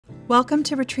Welcome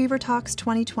to Retriever Talks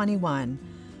 2021.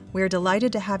 We are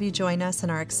delighted to have you join us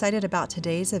and are excited about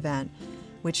today's event,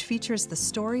 which features the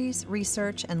stories,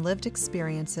 research, and lived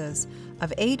experiences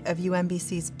of 8 of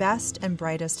UMBC's best and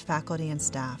brightest faculty and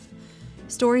staff.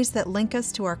 Stories that link us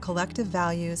to our collective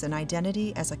values and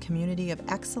identity as a community of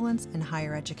excellence in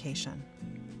higher education.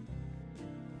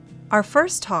 Our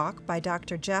first talk by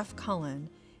Dr. Jeff Cullen,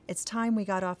 "It's Time We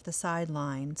Got Off the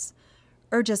Sidelines,"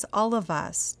 urges all of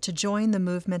us to join the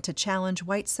movement to challenge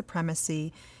white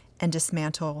supremacy and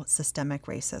dismantle systemic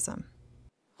racism.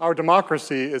 Our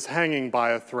democracy is hanging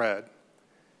by a thread.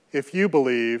 If you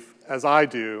believe, as I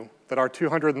do, that our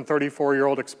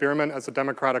 234-year-old experiment as a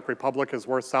democratic republic is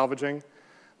worth salvaging,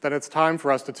 then it's time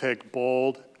for us to take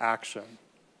bold action.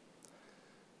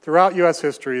 Throughout U.S.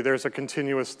 history, there's a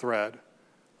continuous thread,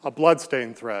 a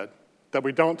bloodstained thread that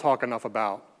we don't talk enough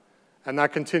about. And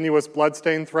that continuous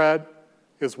bloodstained thread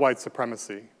is white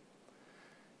supremacy.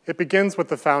 It begins with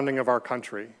the founding of our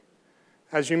country.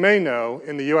 As you may know,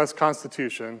 in the U.S.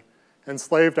 Constitution,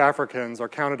 enslaved Africans are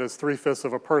counted as 3/5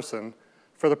 of a person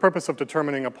for the purpose of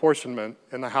determining apportionment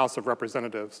in the House of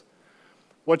Representatives.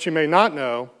 What you may not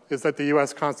know is that the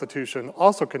U.S. Constitution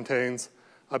also contains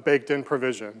a baked-in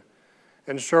provision,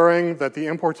 ensuring that the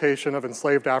importation of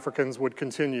enslaved Africans would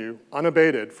continue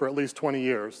unabated for at least 20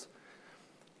 years,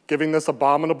 giving this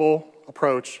abominable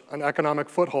approach an economic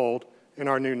foothold in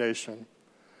our new nation.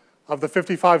 Of the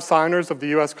 55 signers of the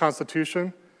U.S.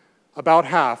 Constitution, about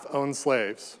half own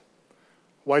slaves.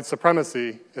 White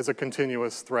supremacy is a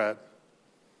continuous thread.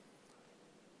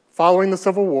 Following the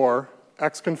Civil War,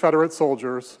 ex-Confederate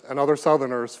soldiers and other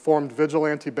Southerners formed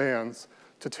vigilante bands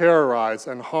to terrorize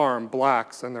and harm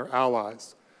blacks and their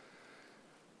allies.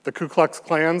 The Ku Klux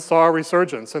Klan saw a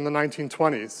resurgence in the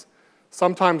 1920s,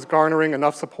 sometimes garnering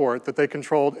enough support that they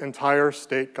controlled entire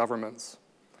state governments.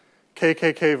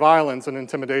 KKK violence and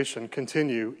intimidation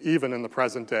continue even in the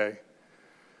present day.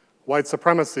 White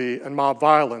supremacy and mob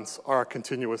violence are a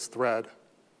continuous thread.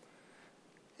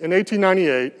 In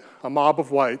 1898, a mob of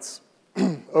whites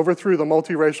overthrew the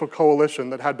multiracial coalition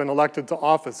that had been elected to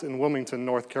office in Wilmington,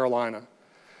 North Carolina.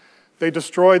 They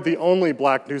destroyed the only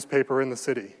black newspaper in the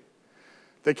city.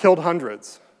 They killed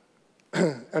hundreds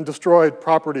and destroyed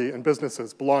property and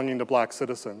businesses belonging to black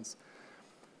citizens.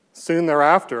 Soon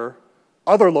thereafter,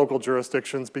 other local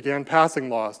jurisdictions began passing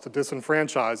laws to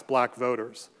disenfranchise black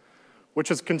voters,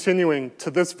 which is continuing to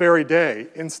this very day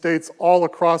in states all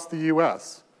across the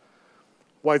US.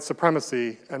 White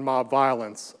supremacy and mob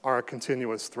violence are a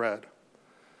continuous thread.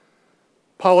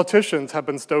 Politicians have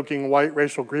been stoking white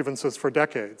racial grievances for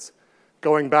decades,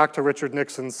 going back to Richard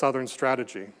Nixon's Southern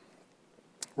strategy.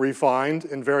 Refined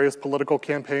in various political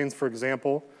campaigns, for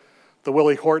example, the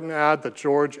Willie Horton ad that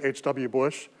George H.W.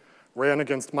 Bush ran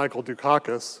against Michael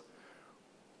Dukakis,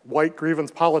 white grievance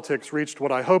politics reached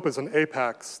what I hope is an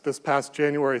apex this past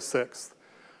January 6th,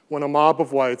 when a mob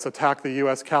of whites attacked the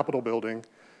U.S. Capitol building,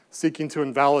 seeking to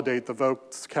invalidate the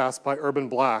votes cast by urban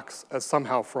blacks as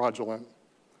somehow fraudulent.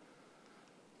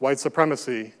 White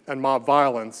supremacy and mob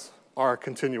violence are a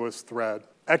continuous thread.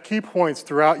 At key points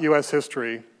throughout U.S.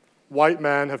 history, white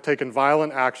men have taken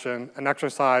violent action and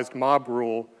exercised mob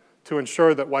rule to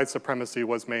ensure that white supremacy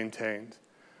was maintained.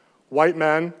 White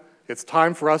men, it's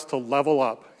time for us to level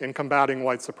up in combating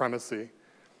white supremacy.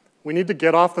 We need to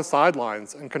get off the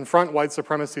sidelines and confront white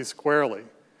supremacy squarely.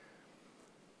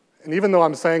 And even though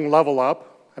I'm saying level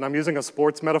up, and I'm using a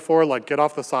sports metaphor like get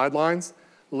off the sidelines,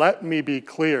 let me be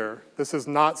clear, this is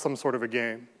not some sort of a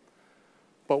game.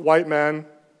 But white men,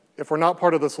 if we're not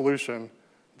part of the solution,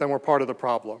 then we're part of the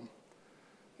problem.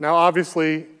 Now,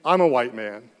 obviously, I'm a white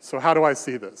man, so how do I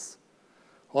see this?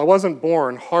 Well, I wasn't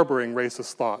born harboring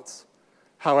racist thoughts.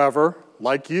 However,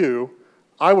 like you,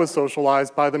 I was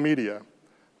socialized by the media,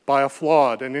 by a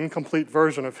flawed and incomplete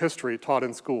version of history taught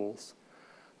in schools.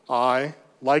 I,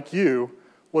 like you,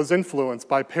 was influenced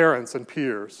by parents and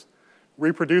peers,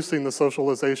 reproducing the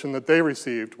socialization that they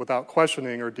received without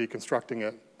questioning or deconstructing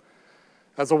it.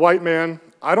 As a white man,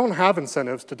 I don't have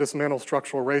incentives to dismantle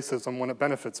structural racism when it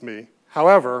benefits me.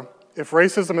 However, if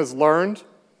racism is learned,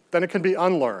 then it can be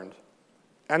unlearned,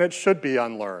 and it should be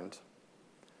unlearned.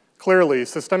 Clearly,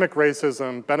 systemic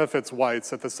racism benefits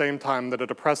whites at the same time that it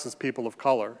oppresses people of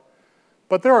color.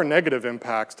 But there are negative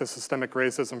impacts to systemic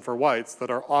racism for whites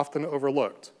that are often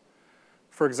overlooked.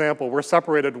 For example, we're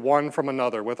separated one from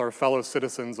another with our fellow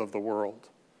citizens of the world.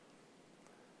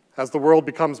 As the world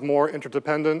becomes more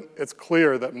interdependent, it's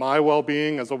clear that my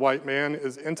well-being as a white man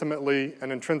is intimately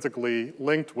and intrinsically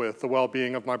linked with the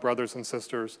well-being of my brothers and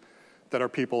sisters that are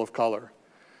people of color.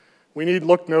 We need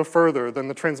look no further than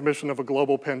the transmission of a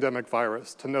global pandemic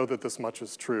virus to know that this much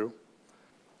is true.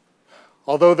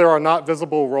 Although there are not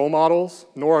visible role models,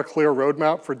 nor a clear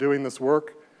roadmap for doing this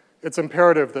work, it's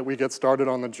imperative that we get started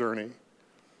on the journey.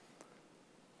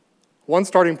 One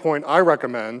starting point I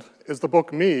recommend is the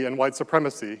book Me and White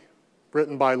Supremacy,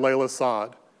 written by Layla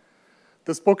Saad.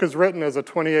 This book is written as a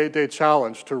 28-day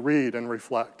challenge to read and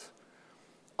reflect.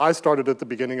 I started at the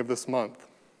beginning of this month.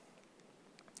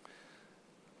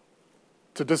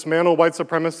 To dismantle white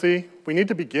supremacy, we need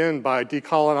to begin by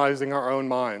decolonizing our own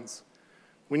minds.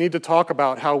 We need to talk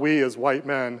about how we as white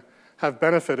men have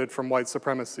benefited from white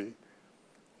supremacy.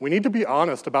 We need to be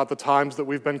honest about the times that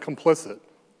we've been complicit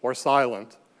or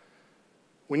silent.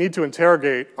 We need to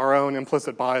interrogate our own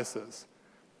implicit biases.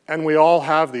 And we all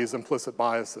have these implicit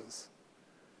biases.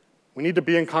 We need to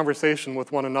be in conversation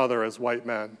with one another as white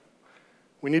men.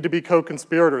 We need to be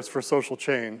co-conspirators for social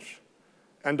change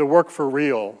and to work for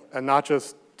real and not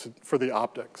just for the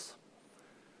optics.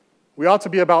 We ought to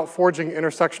be about forging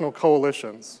intersectional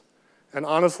coalitions and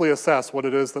honestly assess what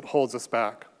it is that holds us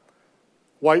back.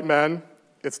 White men,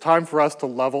 it's time for us to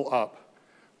level up.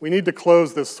 We need to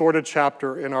close this sordid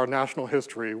chapter in our national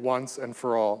history once and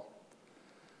for all.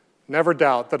 Never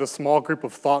doubt that a small group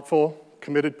of thoughtful,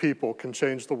 committed people can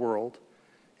change the world.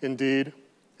 Indeed,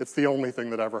 it's the only thing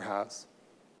that ever has.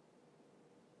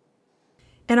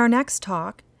 In our next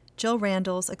talk, Jill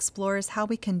Randles explores how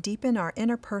we can deepen our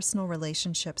interpersonal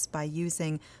relationships by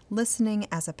using listening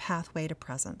as a pathway to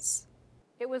presence.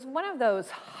 It was one of those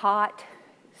hot,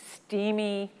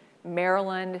 steamy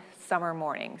Maryland summer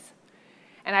mornings,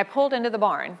 and I pulled into the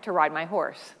barn to ride my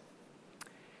horse.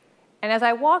 And as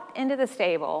I walked into the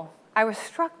stable, I was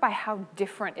struck by how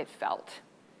different it felt.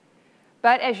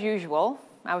 But as usual,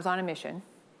 I was on a mission,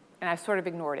 and I sort of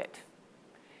ignored it.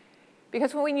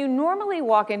 Because when you normally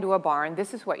walk into a barn,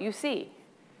 this is what you see.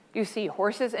 You see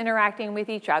horses interacting with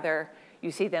each other.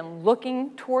 You see them looking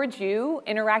towards you,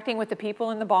 interacting with the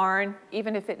people in the barn,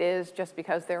 even if it is just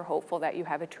because they're hopeful that you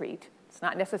have a treat. It's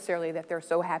not necessarily that they're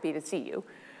so happy to see you.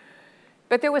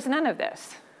 But there was none of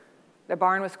this. The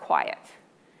barn was quiet,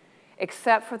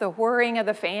 except for the whirring of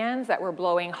the fans that were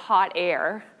blowing hot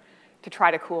air to try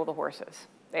to cool the horses.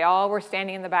 They all were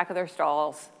standing in the back of their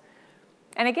stalls.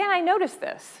 And again, I noticed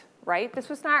this. Right? This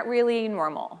was not really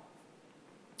normal.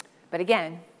 But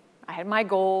again, I had my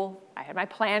goal, I had my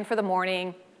plan for the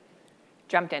morning,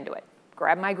 jumped into it.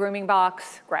 Grabbed my grooming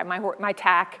box, grabbed my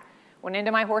tack, went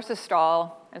into my horse's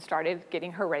stall, and started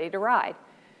getting her ready to ride.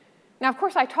 Now, of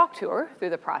course, I talked to her through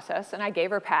the process, and I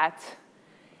gave her pats.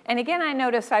 And again, I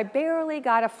noticed I barely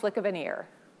got a flick of an ear,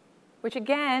 which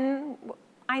again,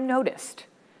 I noticed,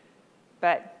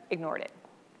 but ignored it.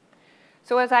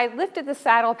 So as I lifted the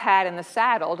saddle pad in the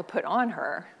saddle to put on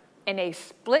her, in a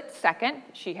split second,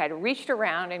 she had reached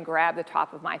around and grabbed the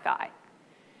top of my thigh.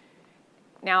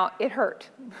 Now, it hurt.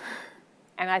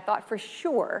 And I thought for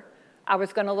sure I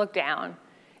was going to look down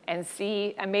and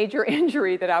see a major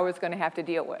injury that I was going to have to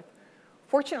deal with.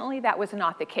 Fortunately, that was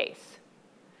not the case.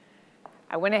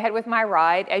 I went ahead with my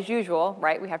ride, as usual,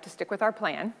 right? We have to stick with our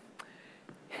plan.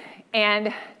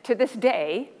 And to this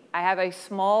day, I have a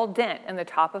small dent in the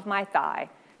top of my thigh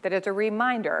that is a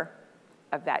reminder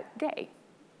of that day.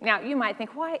 Now, you might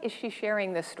think, why is she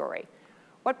sharing this story?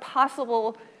 What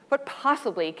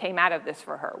possibly came out of this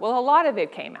for her? Well, a lot of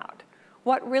it came out.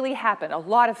 What really happened? A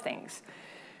lot of things.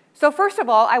 So first of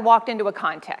all, I walked into a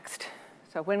context.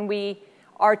 So when we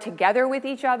are together with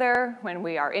each other, when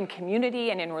we are in community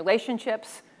and in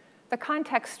relationships, the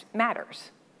context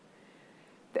matters.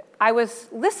 I was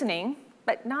listening,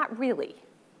 but not really.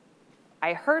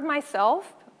 I heard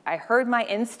myself, I heard my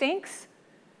instincts,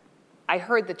 I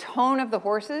heard the tone of the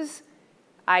horses,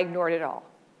 I ignored it all.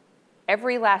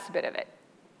 Every last bit of it.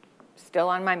 Still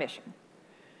on my mission.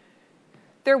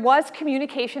 There was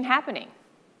communication happening.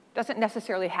 Doesn't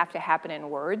necessarily have to happen in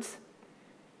words.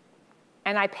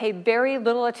 And I paid very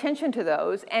little attention to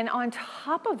those, and on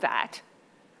top of that,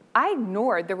 I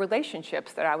ignored the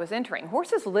relationships that I was entering.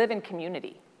 Horses live in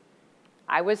community.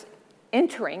 I was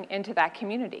entering into that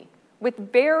community with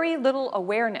very little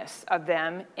awareness of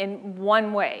them in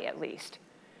one way, at least.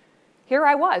 Here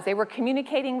I was. They were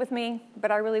communicating with me, but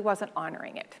I really wasn't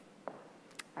honoring it.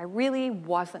 I really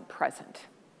wasn't present.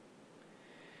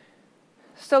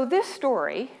 So this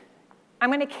story, I'm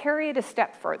going to carry it a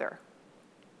step further,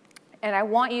 and I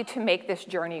want you to make this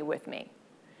journey with me.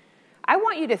 I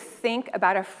want you to think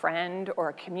about a friend or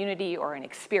a community or an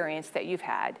experience that you've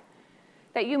had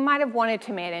that you might have wanted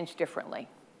to manage differently.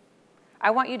 I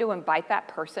want you to invite that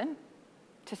person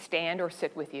to stand or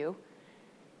sit with you.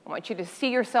 I want you to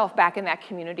see yourself back in that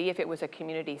community if it was a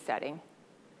community setting.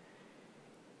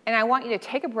 And I want you to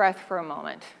take a breath for a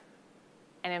moment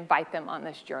and invite them on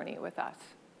this journey with us.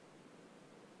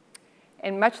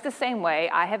 In much the same way,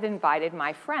 I have invited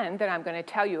my friend that I'm going to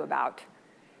tell you about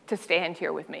to stand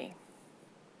here with me.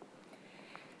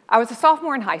 I was a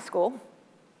sophomore in high school.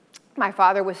 My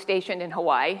father was stationed in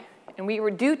Hawaii, and we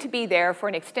were due to be there for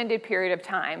an extended period of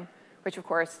time, which, of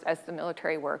course, as the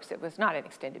military works, it was not an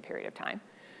extended period of time.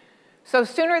 So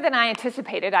sooner than I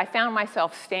anticipated, I found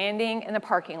myself standing in the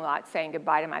parking lot saying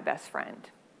goodbye to my best friend.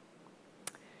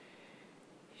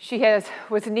 She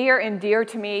was near and dear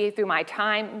to me through my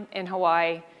time in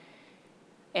Hawaii,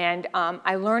 and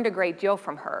I learned a great deal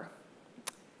from her.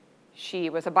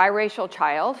 She was a biracial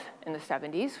child in the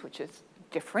 70s, which is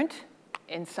different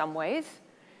in some ways.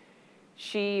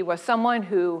 She was someone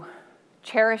who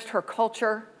cherished her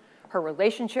culture, her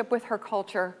relationship with her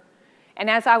culture, and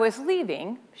as I was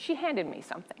leaving, she handed me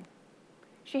something.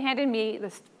 She handed me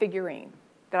this figurine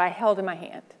that I held in my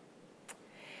hand.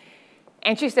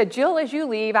 And she said, "Jill, as you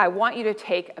leave, I want you to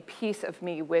take a piece of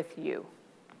me with you."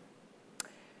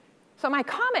 So my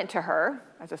comment to her,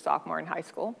 as a sophomore in high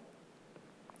school,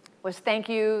 was, "Thank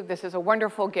you, this is a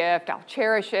wonderful gift, I'll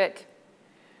cherish it."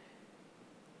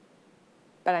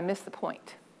 But I missed the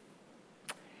point.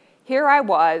 Here I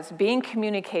was being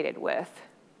communicated with,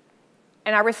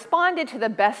 and I responded to the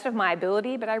best of my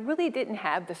ability, but I really didn't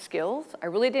have the skills, I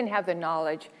really didn't have the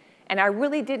knowledge, and I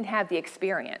really didn't have the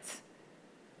experience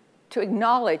to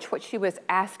acknowledge what she was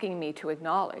asking me to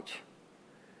acknowledge,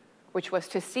 which was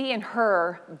to see in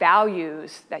her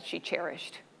values that she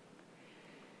cherished.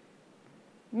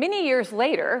 Many years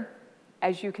later,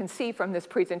 as you can see from this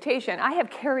presentation, I have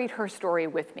carried her story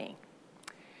with me.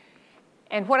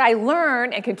 And what I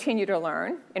learn and continue to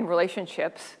learn in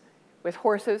relationships with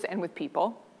horses and with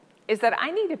people is that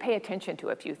I need to pay attention to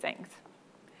a few things.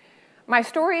 My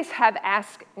stories have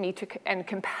asked me to and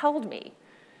compelled me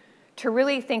to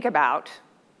really think about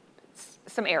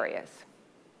some areas.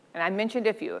 And I mentioned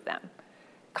a few of them: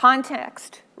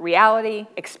 context, reality,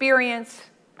 experience,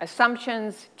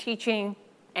 assumptions, teaching,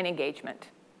 and engagement.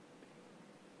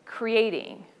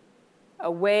 Creating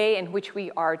a way in which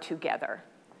we are together.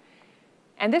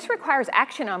 And this requires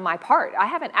action on my part. I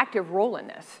have an active role in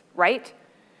this, right?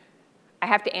 I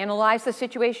have to analyze the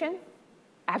situation.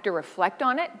 I have to reflect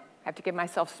on it. I have to give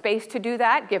myself space to do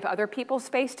that, give other people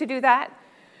space to do that.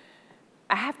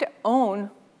 I have to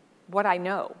own what I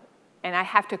know, and I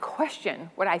have to question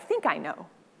what I think I know.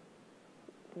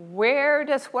 Where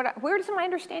does my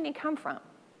understanding come from?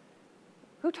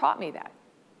 Who taught me that?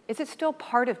 Is it still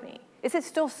part of me? Is it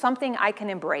still something I can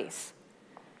embrace?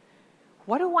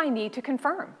 What do I need to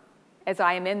confirm as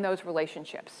I am in those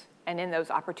relationships and in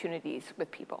those opportunities with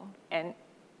people and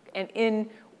in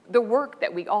the work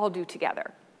that we all do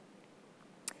together?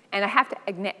 And I have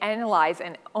to analyze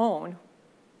and own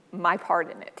my part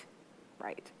in it,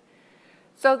 right?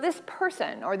 So this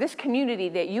person or this community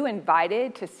that you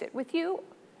invited to sit with you,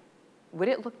 would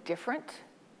it look different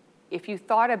if you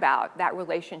thought about that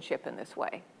relationship in this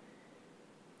way?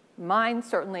 Mine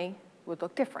certainly would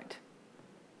look different.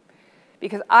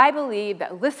 Because I believe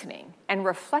that listening and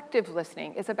reflective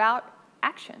listening is about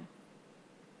action.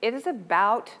 It is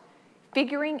about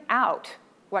figuring out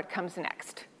what comes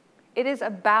next. It is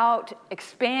about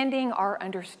expanding our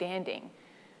understanding.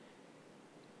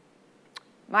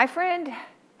 My friend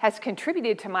has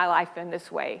contributed to my life in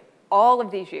this way all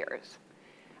of these years.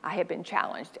 I have been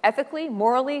challenged ethically,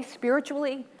 morally,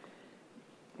 spiritually.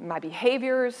 My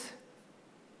behaviors,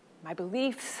 my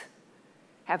beliefs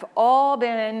have all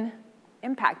been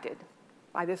impacted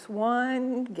by this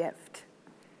one gift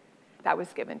that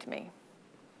was given to me.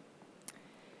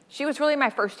 She was really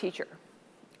my first teacher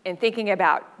in thinking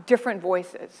about different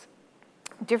voices,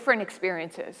 different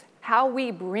experiences, how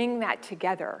we bring that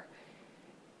together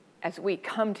as we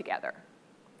come together.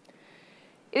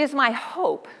 It is my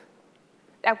hope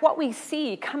that what we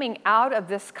see coming out of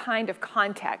this kind of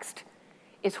context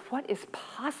is what is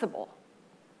possible,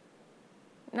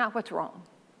 not what's wrong.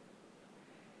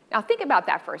 Now think about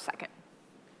that for a second.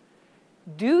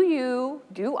 Do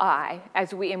I,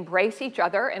 as we embrace each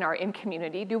other and are in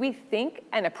community, do we think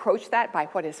and approach that by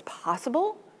what is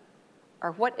possible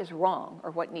or what is wrong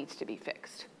or what needs to be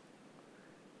fixed?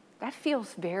 That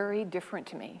feels very different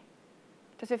to me.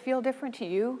 Does it feel different to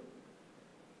you?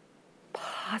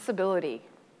 Possibility.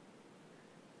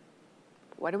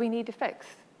 What do we need to fix?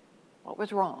 What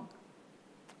was wrong?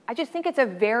 I just think it's a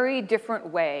very different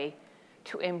way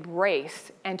to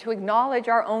embrace and to acknowledge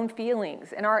our own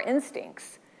feelings and our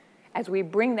instincts as we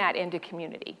bring that into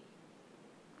community.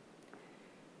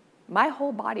 My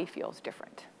whole body feels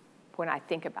different when I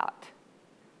think about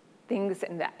things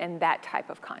in that type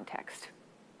of context.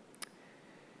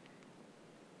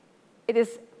 It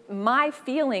is my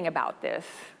feeling about this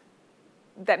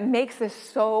that makes this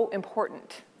so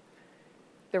important.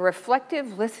 The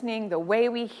reflective listening, the way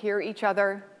we hear each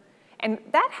other, and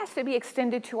that has to be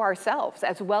extended to ourselves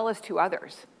as well as to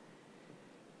others.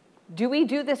 Do we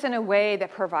do this in a way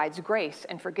that provides grace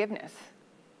and forgiveness?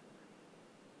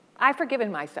 I've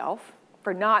forgiven myself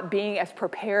for not being as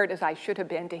prepared as I should have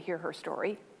been to hear her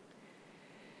story.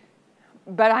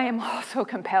 But I am also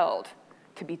compelled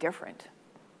to be different.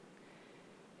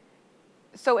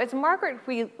 So as Margaret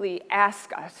Wheatley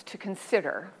asks us to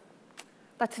consider,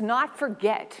 let's not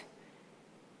forget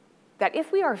that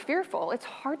if we are fearful, it's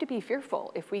hard to be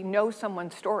fearful if we know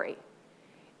someone's story.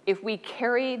 If we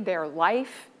carry their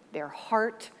life, their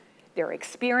heart, their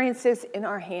experiences in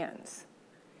our hands.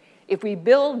 If we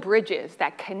build bridges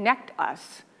that connect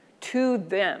us to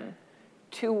them,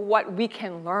 to what we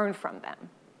can learn from them.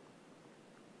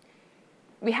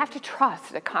 We have to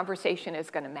trust that conversation is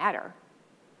going to matter.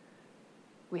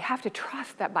 We have to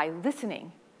trust that by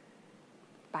listening,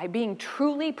 by being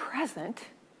truly present,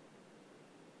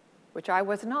 which I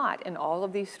was not in all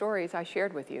of these stories I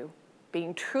shared with you,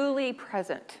 being truly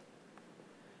present,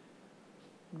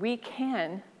 we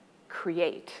can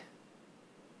create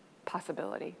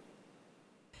possibility.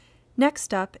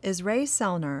 Next up is Ray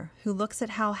Selner, who looks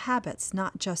at how habits,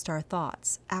 not just our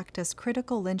thoughts, act as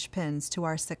critical linchpins to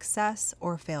our success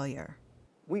or failure.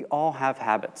 We all have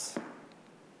habits.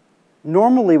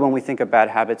 Normally, when we think of bad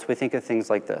habits, we think of things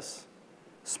like this: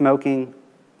 smoking,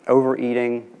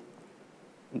 overeating,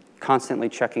 constantly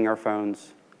checking our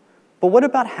phones. But what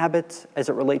about habits as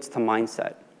it relates to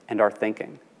mindset and our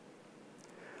thinking?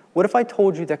 What if I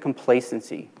told you that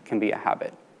complacency can be a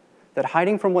habit? That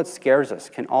hiding from what scares us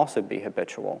can also be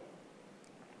habitual?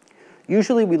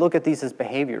 Usually we look at these as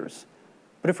behaviors,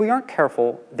 but if we aren't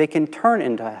careful, they can turn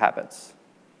into habits.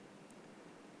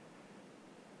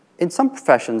 In some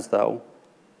professions, though,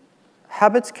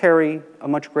 habits carry a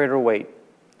much greater weight.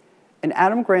 In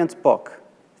Adam Grant's book,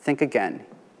 Think Again,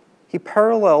 he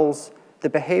parallels the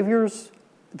behaviors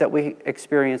that we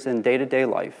experience in day-to-day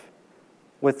life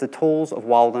with the tools of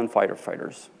wildland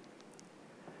firefighters.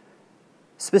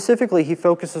 Specifically, he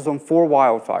focuses on 4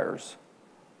 wildfires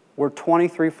where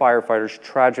 23 firefighters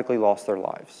tragically lost their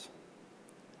lives.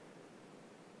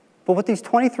 But what these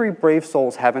 23 brave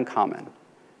souls have in common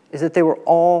is that they were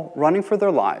all running for their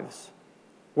lives,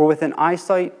 were within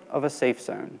eyesight of a safe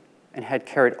zone, and had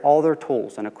carried all their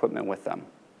tools and equipment with them.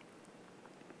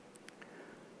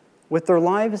 With their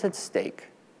lives at stake,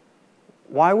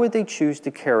 why would they choose to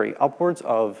carry upwards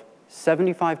of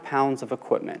 75 pounds of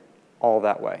equipment all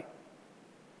that way?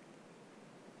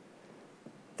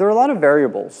 There are a lot of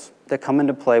variables that come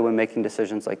into play when making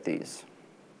decisions like these.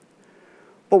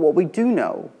 But what we do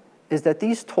know is that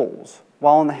these tools,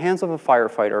 while in the hands of a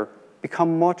firefighter,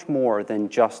 become much more than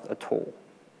just a tool.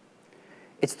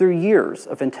 It's through years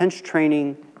of intense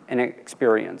training and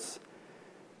experience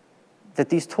that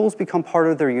these tools become part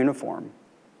of their uniform,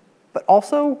 but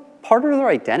also part of their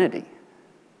identity.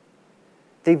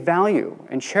 They value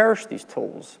and cherish these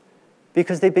tools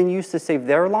because they've been used to save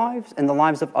their lives and the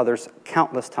lives of others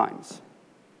countless times.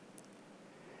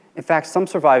 In fact, some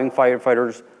surviving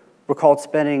firefighters recalled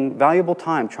spending valuable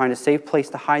time trying to save place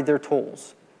to hide their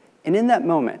tools, and in that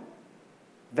moment,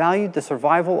 valued the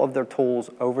survival of their tools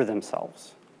over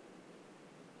themselves.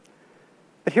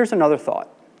 But here's another thought.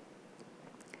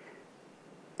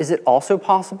 Is it also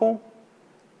possible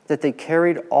that they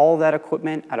carried all that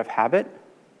equipment out of habit?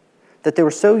 That they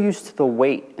were so used to the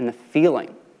weight and the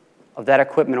feeling of that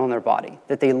equipment on their body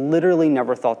that they literally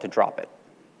never thought to drop it?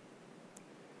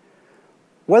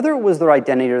 Whether it was their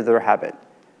identity or their habit,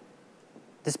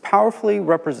 this powerfully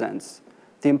represents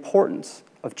the importance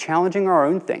of challenging our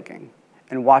own thinking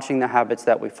and watching the habits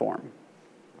that we form.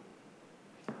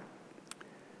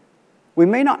 We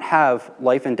may not have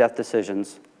life and death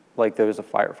decisions like those of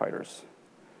firefighters,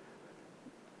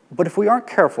 but if we aren't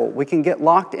careful, we can get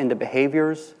locked into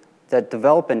behaviors that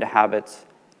develop into habits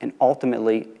and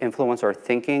ultimately influence our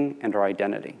thinking and our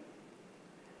identity.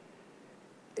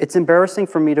 It's embarrassing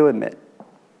for me to admit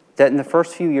that in the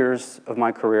first few years of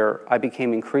my career, I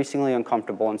became increasingly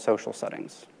uncomfortable in social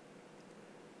settings.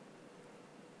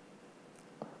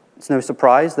 It's no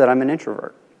surprise that I'm an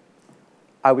introvert.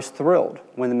 I was thrilled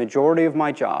when the majority of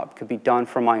my job could be done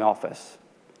from my office,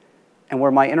 and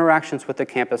where my interactions with the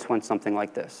campus went something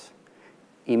like this: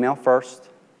 email first,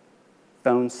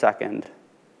 phone second,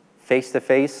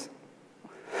 face-to-face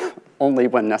only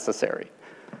when necessary.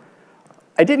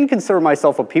 I didn't consider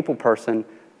myself a people person,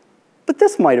 but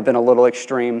this might have been a little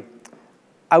extreme.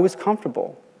 I was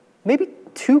comfortable, maybe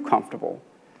too comfortable,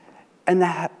 and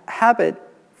the habit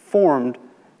formed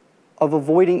of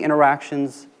avoiding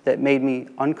interactions that made me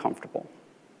uncomfortable.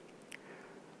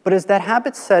 But as that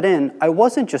habit set in, I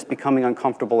wasn't just becoming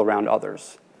uncomfortable around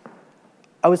others.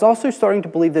 I was also starting to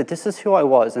believe that this is who I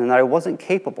was and that I wasn't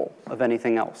capable of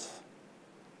anything else.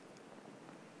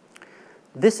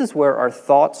 This is where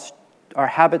our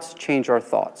habits change our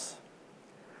thoughts.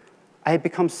 I had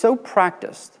become so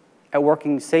practiced at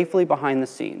working safely behind the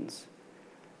scenes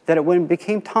that when it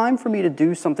became time for me to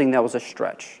do something that was a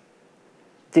stretch,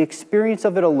 the experience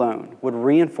of it alone would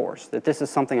reinforce that this is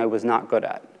something I was not good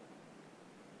at,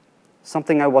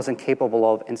 something I wasn't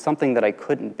capable of, and something that I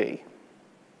couldn't be.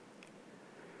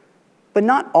 But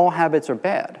not all habits are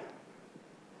bad.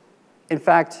 In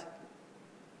fact,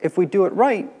 if we do it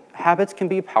right, habits can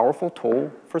be a powerful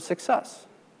tool for success.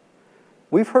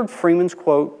 We've heard Freeman's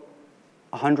quote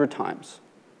 100 times.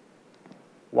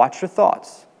 Watch your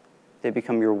thoughts. They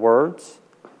become your words,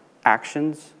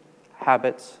 actions,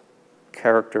 habits,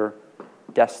 character,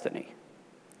 destiny.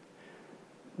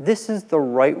 This is the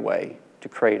right way to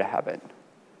create a habit,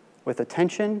 with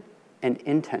attention and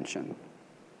intention.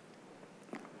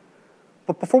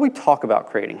 But before we talk about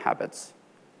creating habits,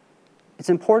 it's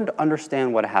important to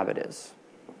understand what a habit is.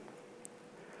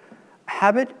 A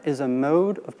habit is a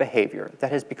mode of behavior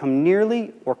that has become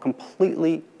nearly or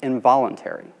completely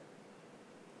involuntary.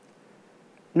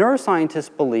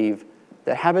 Neuroscientists believe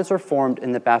that habits are formed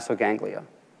in the basal ganglia.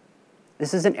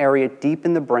 This is an area deep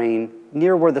in the brain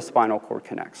near where the spinal cord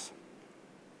connects.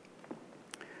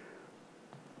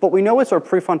 But we know it's our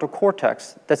prefrontal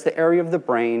cortex that's the area of the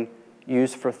brain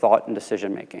used for thought and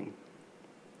decision making.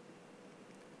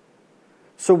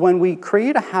 So when we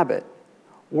create a habit,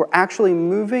 we're actually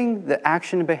moving the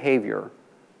action and behavior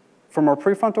from our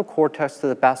prefrontal cortex to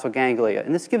the basal ganglia,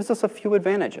 and this gives us a few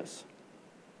advantages.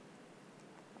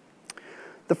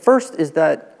 The first is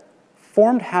that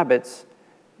formed habits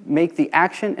make the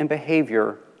action and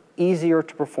behavior easier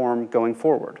to perform going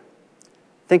forward.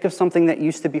 Think of something that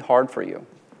used to be hard for you,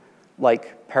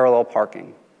 like parallel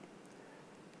parking.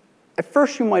 At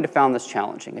first, you might have found this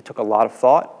challenging. It took a lot of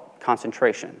thought,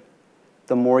 concentration.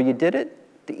 The more you did it,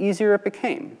 the easier it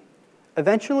became.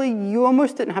 Eventually, you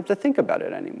almost didn't have to think about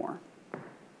it anymore.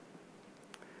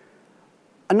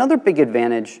 Another big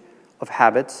advantage of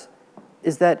habits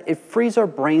is that it frees our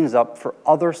brains up for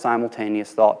other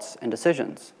simultaneous thoughts and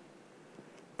decisions.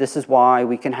 This is why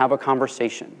we can have a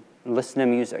conversation and listen to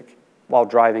music while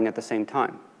driving at the same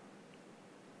time.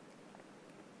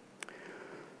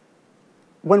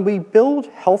 When we build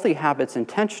healthy habits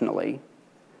intentionally,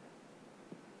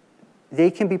 they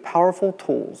can be powerful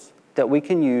tools that we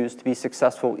can use to be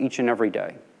successful each and every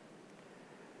day.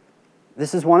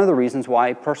 This is one of the reasons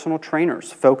why personal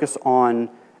trainers focus on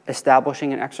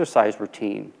establishing an exercise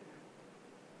routine.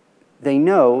 They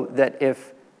know that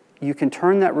if you can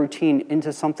turn that routine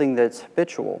into something that's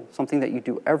habitual, something that you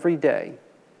do every day,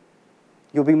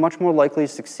 you'll be much more likely to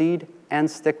succeed and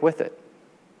stick with it.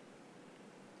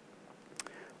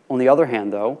 On the other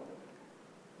hand, though,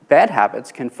 bad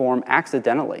habits can form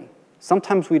accidentally.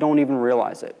 Sometimes we don't even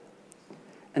realize it,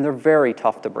 and they're very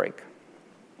tough to break.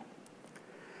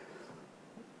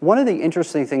 One of the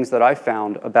interesting things that I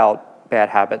found about bad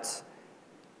habits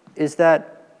is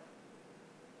that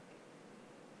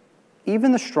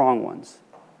even the strong ones,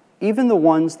 even the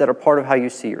ones that are part of how you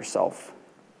see yourself,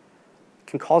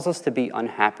 can cause us to be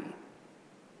unhappy.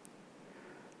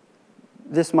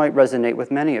 This might resonate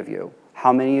with many of you.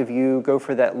 How many of you go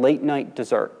for that late night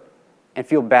dessert and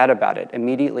feel bad about it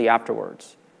immediately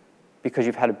afterwards because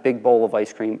you've had a big bowl of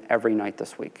ice cream every night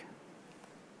this week?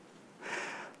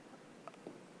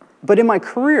 But in my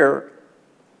career,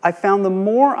 I found the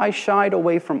more I shied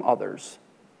away from others,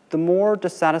 the more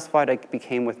dissatisfied I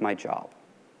became with my job.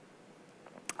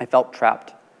 I felt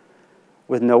trapped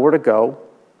with nowhere to go,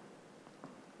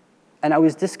 and I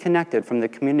was disconnected from the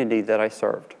community that I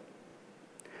served.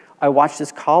 I watched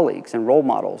as colleagues and role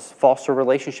models foster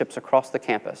relationships across the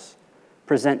campus,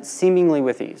 present seemingly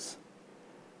with ease.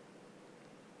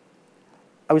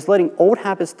 I was letting old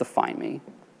habits define me,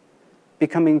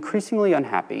 becoming increasingly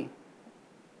unhappy,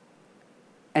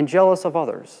 and jealous of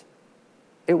others.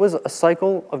 It was a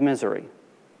cycle of misery.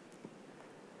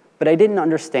 But I didn't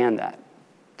understand that.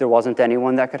 There wasn't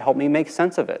anyone that could help me make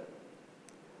sense of it.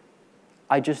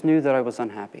 I just knew that I was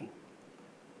unhappy.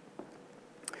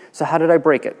 So how did I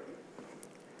break it?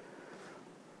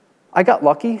 I got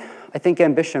lucky. I think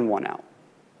ambition won out.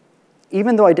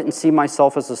 Even though I didn't see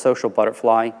myself as a social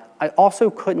butterfly, I also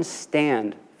couldn't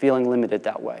stand feeling limited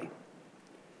that way.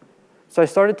 So I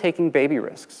started taking baby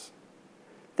risks,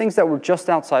 things that were just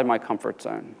outside my comfort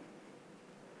zone.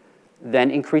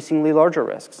 Then increasingly larger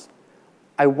risks.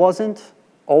 I wasn't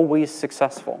always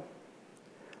successful.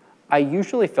 I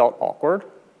usually felt awkward,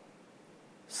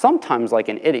 sometimes like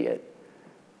an idiot,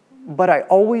 but I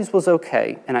always was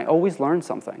okay, and I always learned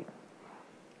something.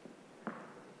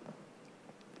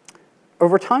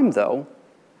 Over time, though,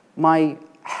 my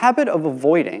habit of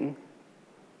avoiding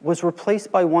was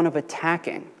replaced by one of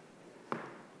attacking.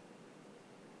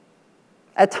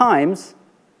 At times,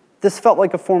 this felt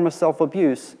like a form of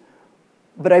self-abuse,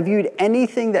 but I viewed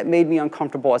anything that made me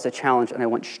uncomfortable as a challenge, and I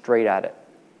went straight at it.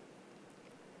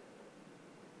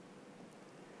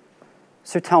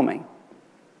 So tell me,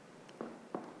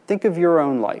 think of your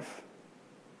own life.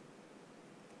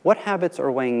 What habits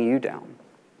are weighing you down?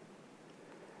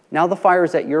 Now the fire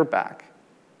is at your back,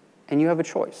 and you have a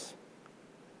choice.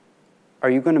 Are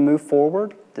you going to move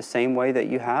forward the same way that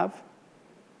you have?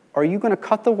 Or are you going to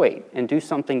cut the weight and do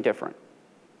something different?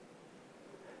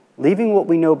 Leaving what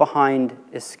we know behind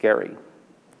is scary,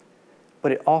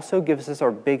 but it also gives us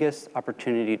our biggest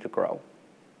opportunity to grow.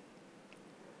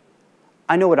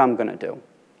 I know what I'm going to do.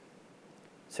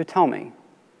 So tell me,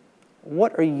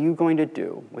 what are you going to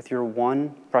do with your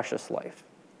one precious life?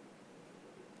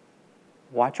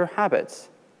 Watch your habits.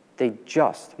 They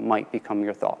just might become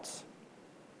your thoughts.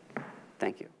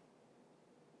 Thank you.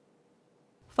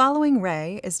 Following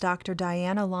Ray is Dr.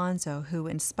 Diane Alonso, who,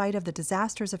 in spite of the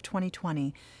disasters of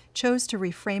 2020, chose to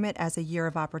reframe it as a year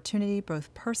of opportunity,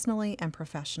 both personally and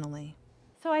professionally.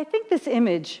 So I think this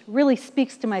image really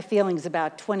speaks to my feelings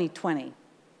about 2020.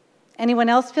 Anyone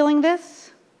else feeling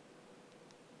this?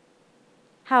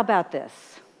 How about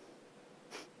this?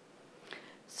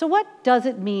 So what does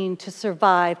it mean to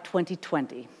survive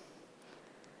 2020?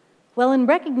 Well, in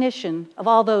recognition of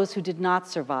all those who did not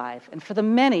survive, and for the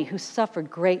many who suffered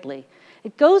greatly,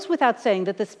 it goes without saying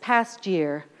that this past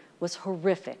year was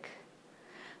horrific.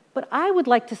 But I would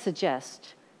like to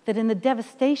suggest that in the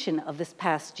devastation of this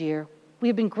past year, we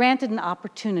have been granted an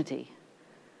opportunity.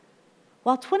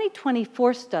 While 2020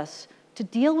 forced us to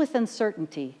deal with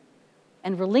uncertainty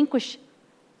and relinquish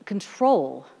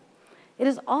control, it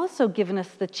has also given us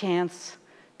the chance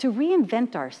to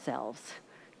reinvent ourselves,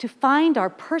 to find our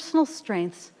personal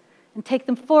strengths and take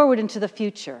them forward into the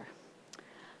future.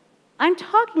 I'm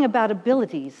talking about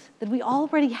abilities that we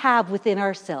already have within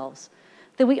ourselves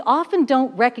that we often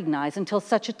don't recognize until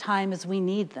such a time as we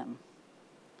need them.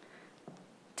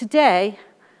 Today,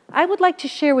 I would like to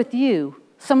share with you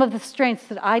some of the strengths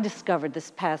that I discovered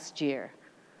this past year.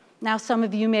 Now, some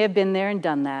of you may have been there and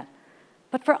done that,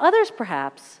 but for others,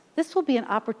 perhaps, this will be an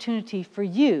opportunity for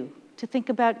you to think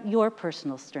about your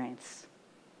personal strengths.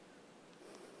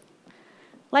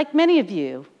 Like many of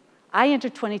you, I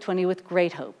entered 2020 with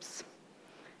great hopes.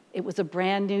 It was a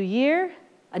brand new year,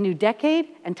 a new decade,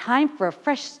 and time for a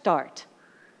fresh start.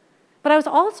 But I was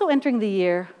also entering the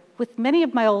year with many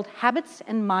of my old habits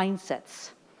and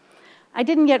mindsets. I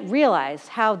didn't yet realize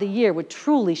how the year would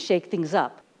truly shake things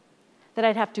up, that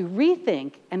I'd have to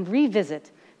rethink and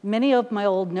revisit many of my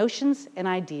old notions and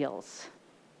ideals.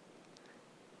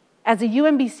 As a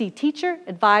UMBC teacher,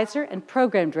 advisor, and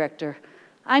program director,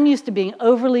 I'm used to being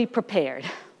overly prepared.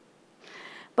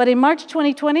 But in March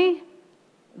 2020,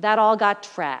 that all got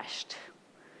trashed.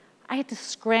 I had to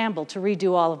scramble to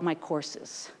redo all of my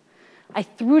courses. I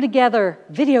threw together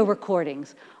video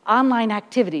recordings, online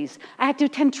activities. I had to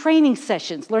attend training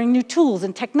sessions, learning new tools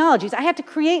and technologies. I had to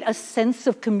create a sense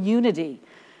of community.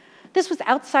 This was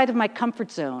outside of my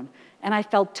comfort zone, and I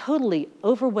felt totally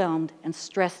overwhelmed and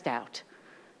stressed out.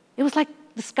 It was like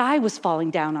the sky was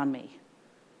falling down on me.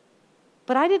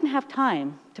 But I didn't have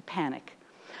time to panic.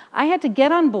 I had to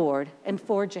get on board and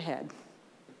forge ahead.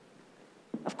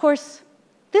 Of course,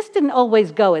 this didn't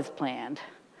always go as planned.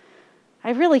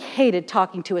 I really hated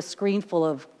talking to a screen full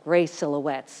of gray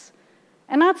silhouettes.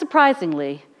 And not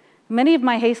surprisingly, many of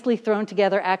my hastily thrown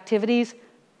together activities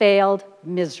failed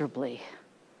miserably.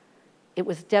 It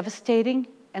was devastating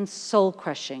and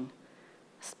soul-crushing,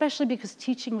 especially because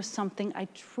teaching was something I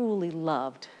truly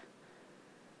loved.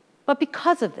 But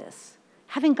because of this,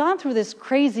 having gone through this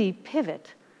crazy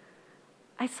pivot,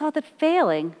 I saw that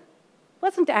failing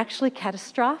wasn't actually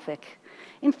catastrophic.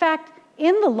 In fact,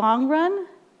 in the long run,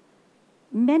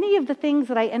 many of the things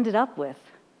that I ended up with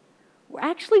were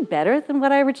actually better than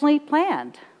what I originally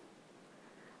planned.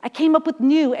 I came up with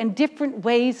new and different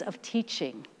ways of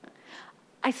teaching.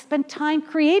 I spent time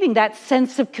creating that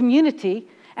sense of community,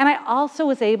 and I also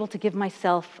was able to give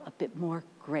myself a bit more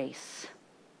grace.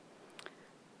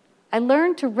 I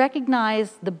learned to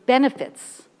recognize the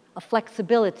benefits of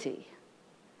flexibility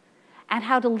and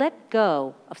how to let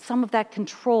go of some of that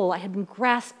control I had been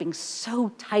grasping so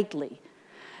tightly.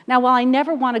 Now, while I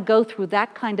never want to go through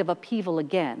that kind of upheaval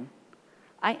again,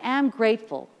 I am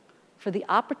grateful for the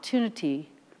opportunity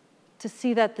to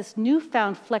see that this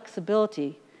newfound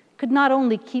flexibility could not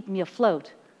only keep me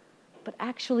afloat, but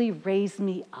actually raise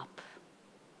me up.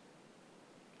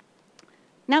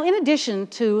 Now, in addition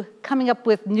to coming up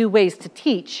with new ways to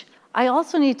teach, I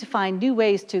also need to find new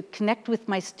ways to connect with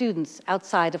my students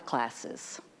outside of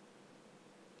classes.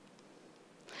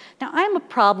 Now, I'm a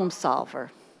problem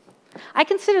solver. I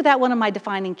consider that one of my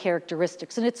defining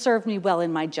characteristics, and it served me well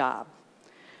in my job.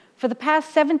 For the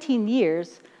past 17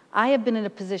 years, I have been in a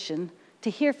position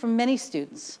to hear from many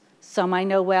students. Some I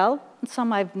know well, and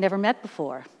some I've never met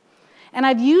before. And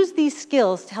I've used these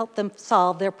skills to help them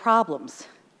solve their problems.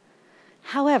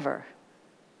 However,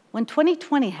 when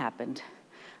 2020 happened,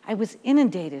 I was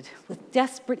inundated with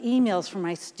desperate emails from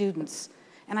my students,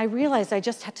 and I realized I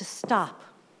just had to stop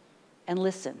and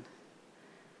listen.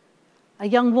 A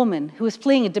young woman who was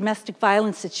fleeing a domestic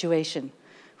violence situation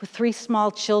with 3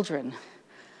 small children.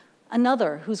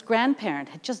 Another whose grandparent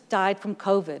had just died from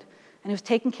COVID and was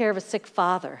taking care of a sick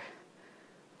father.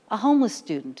 A homeless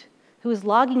student who was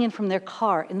logging in from their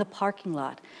car in the parking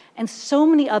lot, and so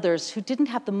many others who didn't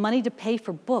have the money to pay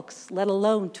for books, let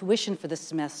alone tuition for the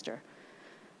semester.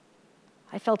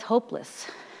 I felt hopeless.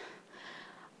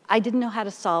 I didn't know how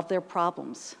to solve their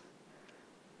problems.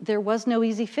 There was no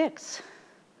easy fix.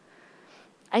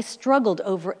 I struggled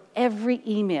over every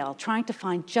email, trying to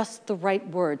find just the right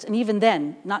words, and even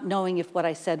then, not knowing if what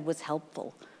I said was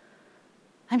helpful.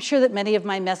 I'm sure that many of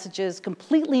my messages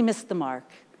completely missed the mark,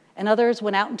 and others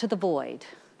went out into the void.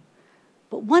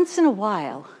 But once in a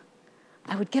while,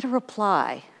 I would get a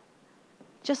reply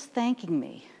just thanking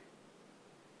me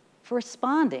for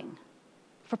responding,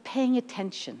 for paying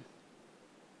attention,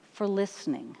 for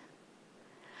listening.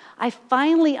 I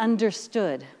finally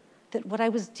understood that what I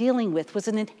was dealing with was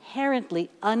an inherently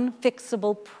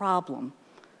unfixable problem.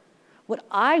 What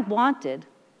I wanted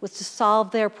was to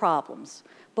solve their problems,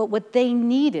 but what they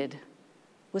needed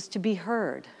was to be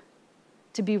heard,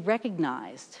 to be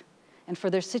recognized, and for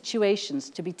their situations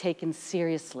to be taken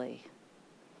seriously.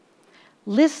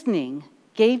 Listening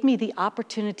gave me the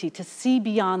opportunity to see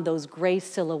beyond those gray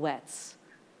silhouettes.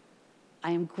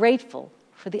 I am grateful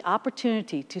for the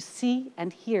opportunity to see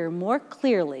and hear more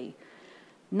clearly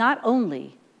not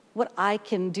only what I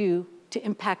can do to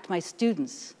impact my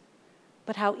students,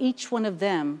 but how each one of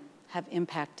them have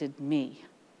impacted me.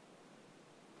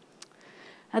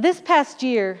 Now, this past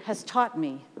year has taught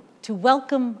me to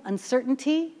welcome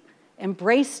uncertainty,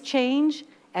 embrace change,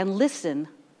 and listen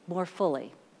more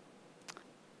fully.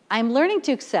 I'm learning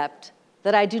to accept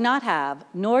that I do not have,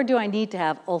 nor do I need to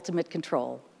have, ultimate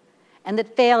control, and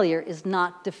that failure is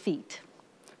not defeat,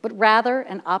 but rather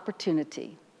an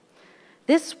opportunity.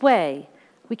 This way,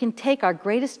 we can take our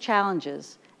greatest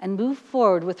challenges and move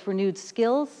forward with renewed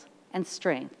skills and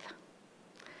strength.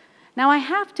 Now, I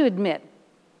have to admit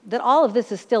that all of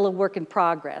this is still a work in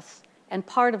progress and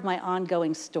part of my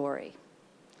ongoing story.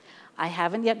 I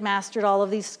haven't yet mastered all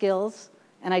of these skills,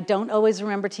 and I don't always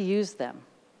remember to use them.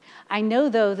 I know,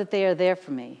 though, that they are there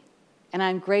for me, and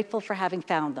I'm grateful for having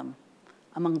found them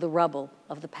among the rubble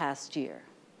of the past year.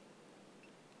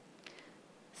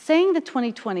 Saying that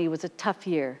 2020 was a tough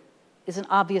year is an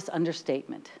obvious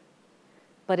understatement,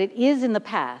 but it is in the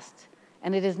past,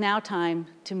 and it is now time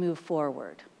to move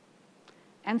forward.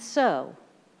 And so,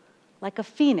 like a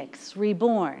phoenix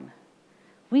reborn,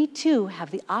 we too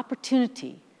have the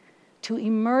opportunity to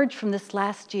emerge from this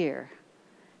last year,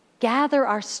 gather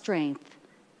our strength,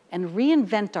 and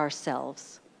reinvent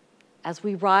ourselves as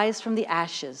we rise from the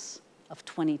ashes of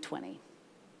 2020.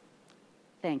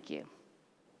 Thank you.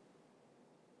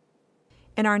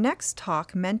 In our next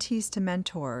talk, Mentees to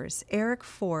Mentors, Eric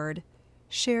Ford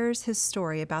shares his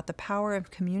story about the power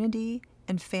of community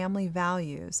and family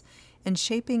values in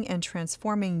shaping and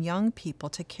transforming young people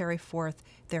to carry forth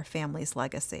their family's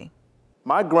legacy.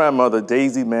 My grandmother,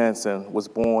 Daisy Manson, was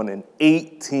born in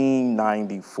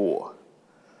 1894.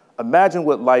 Imagine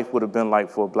what life would have been like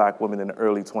for a black woman in the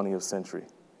early 20th century.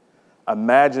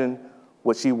 Imagine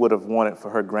what she would have wanted for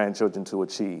her grandchildren to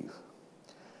achieve.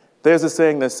 There's a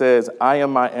saying that says, "I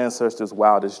am my ancestors'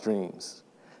 wildest dreams."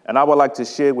 And I would like to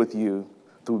share with you,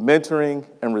 through mentoring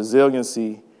and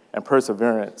resiliency and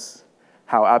perseverance,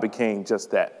 how I became just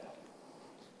that.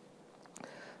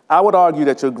 I would argue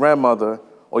that your grandmother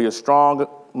or your strong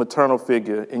maternal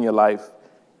figure in your life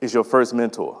is your first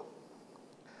mentor.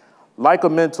 Like a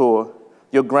mentor,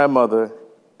 your grandmother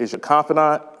is your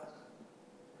confidant,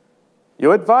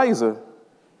 your advisor,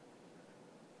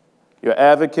 your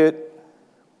advocate,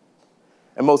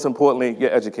 and most importantly, your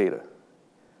educator.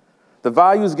 The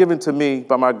values given to me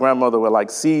by my grandmother were like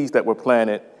seeds that were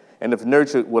planted, and if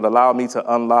nurtured, would allow me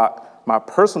to unlock my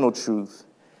personal truth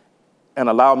and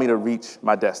allow me to reach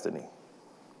my destiny.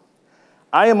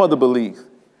 I am of the belief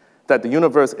that the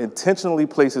universe intentionally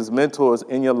places mentors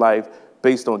in your life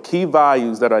based on key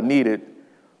values that are needed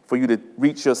for you to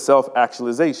reach your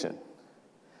self-actualization.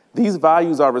 These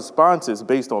values are responses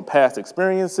based on past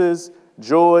experiences,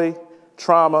 joy,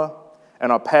 trauma,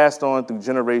 and are passed on through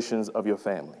generations of your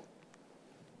family.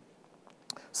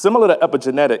 Similar to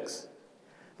epigenetics,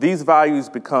 these values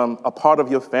become a part of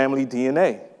your family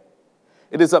DNA.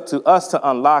 It is up to us to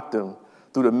unlock them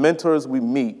through the mentors we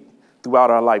meet throughout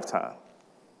our lifetime.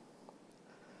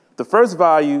 The first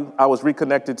value I was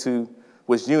reconnected to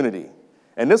was unity,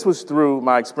 and this was through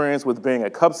my experience with being a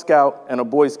Cub Scout and a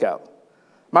Boy Scout.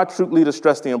 My troop leader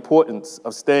stressed the importance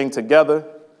of staying together,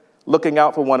 looking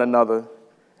out for one another,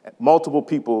 and multiple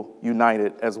people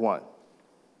united as one.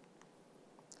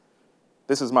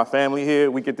 This is my family here.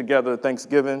 We get together at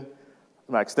Thanksgiving,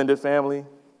 my extended family.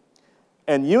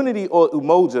 And unity, or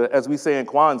umoja, as we say in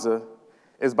Kwanzaa,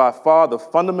 is by far the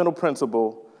fundamental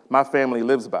principle my family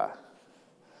lives by.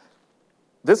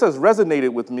 This has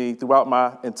resonated with me throughout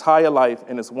my entire life,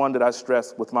 and it's one that I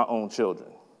stress with my own children.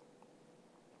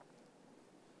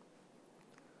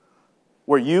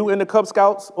 Were you in the Cub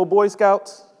Scouts or Boy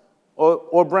Scouts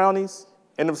or Brownies?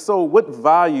 And if so, what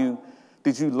value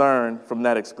did you learn from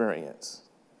that experience?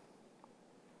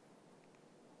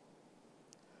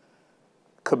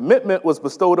 Commitment was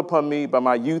bestowed upon me by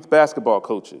my youth basketball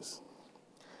coaches.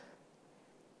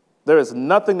 There is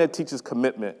nothing that teaches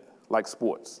commitment like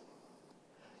sports.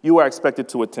 You are expected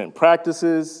to attend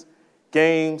practices,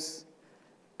 games,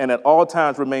 and at all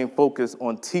times remain focused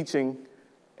on teaching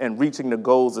and reaching the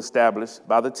goals established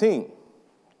by the team.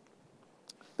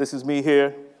 This is me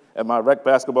here at my rec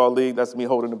basketball league. That's me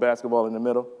holding the basketball in the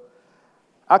middle.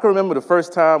 I can remember the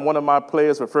first time one of my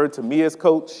players referred to me as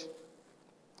coach.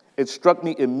 It struck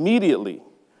me immediately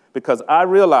because I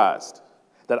realized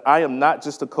that I am not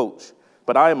just a coach,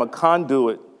 but I am a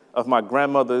conduit of my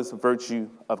grandmother's virtue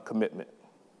of commitment.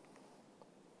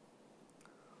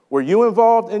 Were you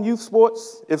involved in youth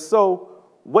sports? If so,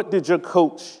 what did you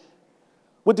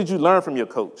learn from your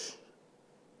coach?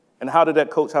 And how did that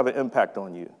coach have an impact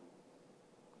on you?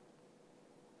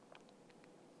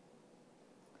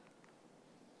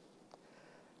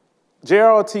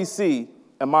 JROTC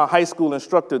and my high school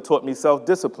instructor taught me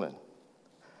self-discipline.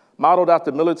 Modeled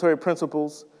after military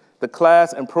principles, the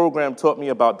class and program taught me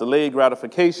about delayed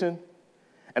gratification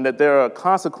and that there are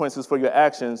consequences for your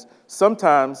actions,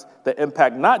 sometimes that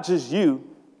impact not just you,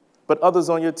 but others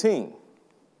on your team.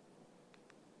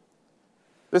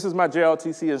 This is my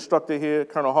JROTC instructor here,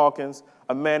 Colonel Hawkins,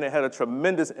 a man that had a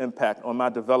tremendous impact on my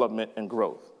development and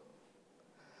growth.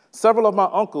 Several of my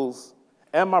uncles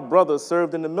and my brothers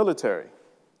served in the military,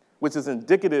 which is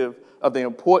indicative of the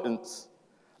importance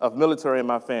of military in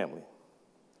my family.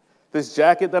 This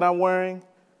jacket that I'm wearing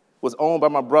was owned by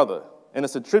my brother, and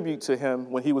it's a tribute to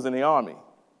him when he was in the Army.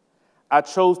 I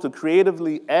chose to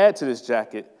creatively add to this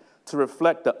jacket to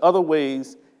reflect the other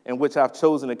ways in which I've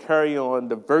chosen to carry on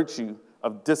the virtue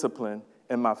of discipline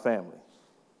in my family.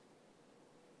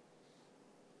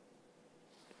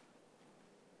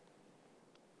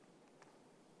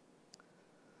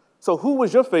 So who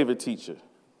was your favorite teacher?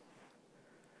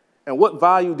 And what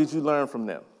value did you learn from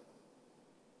them?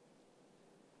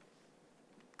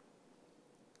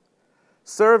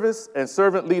 Service and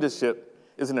servant leadership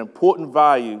is an important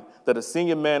value that a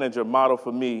senior manager modeled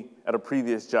for me at a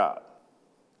previous job.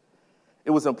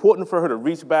 It was important for her to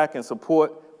reach back and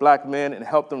support Black men and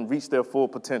help them reach their full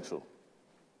potential.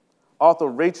 Author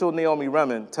Rachel Naomi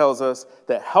Remen tells us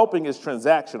that helping is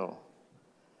transactional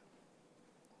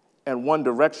and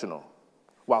one-directional,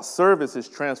 while service is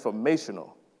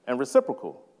transformational and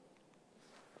reciprocal.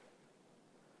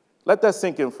 Let that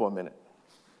sink in for a minute.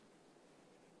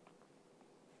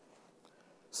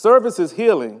 Service is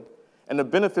healing, and the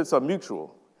benefits are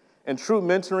mutual. In true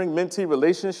mentoring-mentee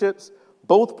relationships,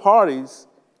 both parties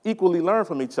equally learn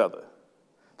from each other.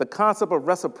 The concept of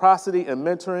reciprocity and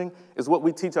mentoring is what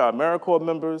we teach our AmeriCorps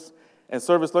members and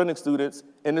service learning students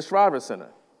in the Shriver Center.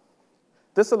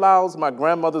 This allows my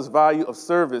grandmother's value of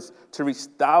service to reach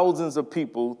thousands of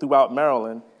people throughout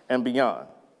Maryland and beyond.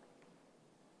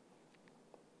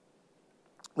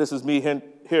 This is me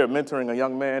here mentoring a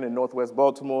young man in Northwest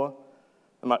Baltimore.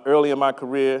 Early in my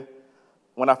career,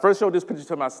 when I first showed this picture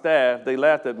to my staff, they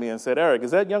laughed at me and said, "Eric, is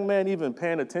that young man even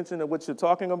paying attention to what you're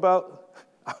talking about?"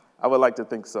 I would like to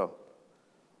think so.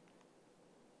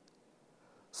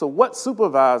 So what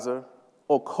supervisor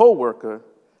or coworker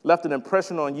left an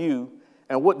impression on you,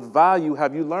 and what value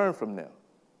have you learned from them?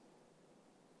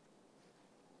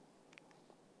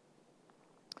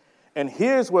 And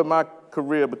here's where my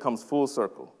career becomes full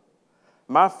circle.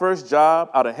 My first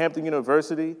job out of Hampton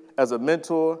University as a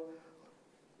mentor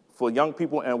for young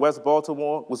people in West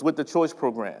Baltimore was with the Choice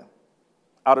Program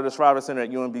out of the Shriver Center at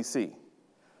UMBC.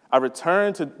 I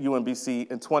returned to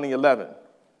UMBC in 2011.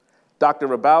 Dr.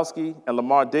 Rabowski and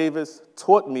Lamar Davis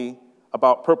taught me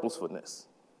about purposefulness.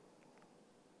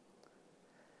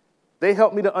 They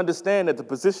helped me to understand that the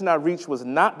position I reached was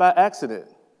not by accident.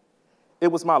 It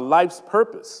was my life's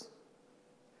purpose.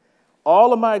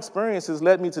 All of my experiences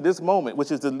led me to this moment,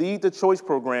 which is to lead the Choice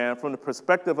Program from the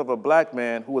perspective of a black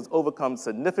man who has overcome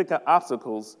significant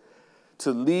obstacles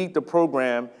to lead the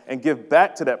program and give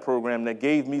back to that program that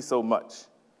gave me so much.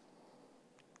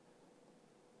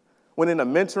 When in a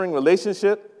mentoring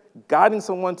relationship, guiding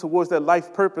someone towards their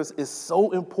life purpose is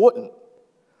so important.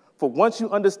 For once you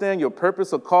understand your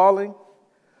purpose or calling,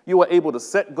 you are able to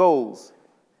set goals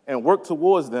and work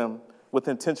towards them with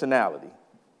intentionality.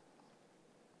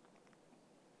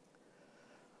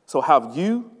 So have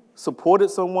you supported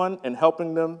someone in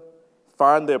helping them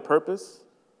find their purpose?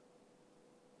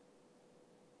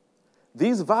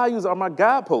 These values are my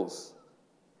guideposts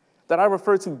that I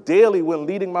refer to daily when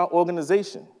leading my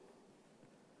organization.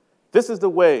 This is the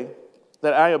way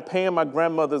that I am paying my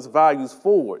grandmother's values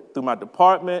forward through my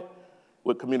department,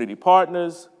 with community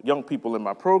partners, young people in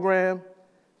my program,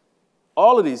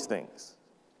 all of these things.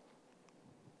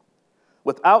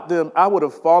 Without them, I would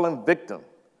have fallen victim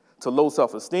to low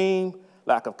self-esteem,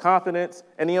 lack of confidence,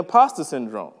 and the imposter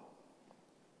syndrome.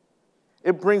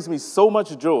 It brings me so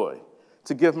much joy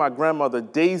to give my grandmother,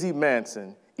 Daisy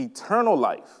Manson, eternal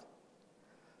life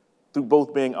through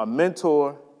both being a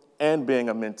mentor and being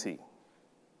a mentee.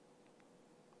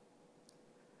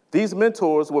 These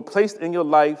mentors were placed in your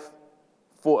life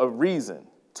for a reason,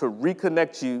 to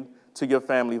reconnect you to your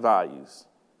family values.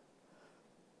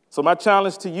 So my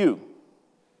challenge to you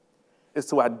is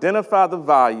to identify the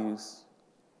values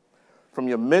from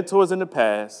your mentors in the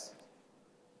past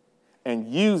and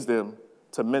use them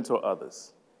to mentor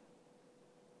others.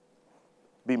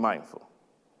 Be mindful.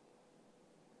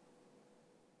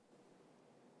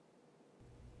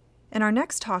 In our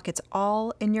next talk, It's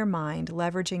All in Your Mind,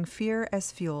 Leveraging Fear as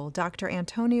Fuel, Dr.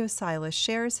 Antonio Silas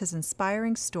shares his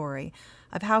inspiring story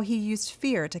of how he used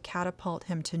fear to catapult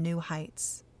him to new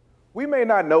heights. We may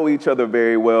not know each other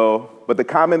very well, but the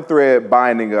common thread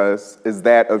binding us is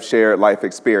that of shared life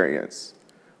experience.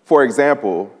 For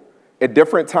example, at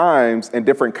different times and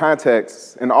different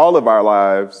contexts in all of our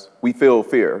lives, we feel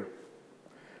fear.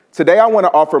 Today, I want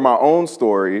to offer my own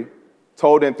story,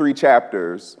 told in 3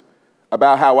 chapters,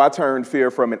 about how I turned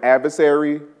fear from an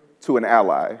adversary to an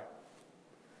ally.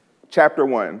 Chapter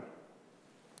 1.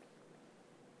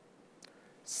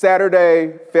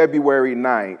 Saturday, February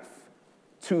 9th,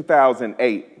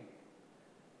 2008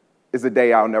 is a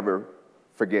day I'll never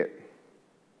forget.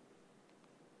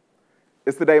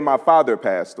 It's the day my father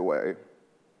passed away.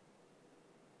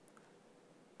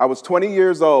 I was 20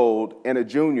 years old and a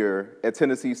junior at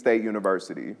Tennessee State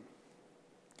University.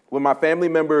 When my family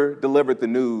member delivered the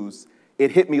news, it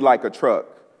hit me like a truck,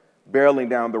 barreling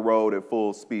down the road at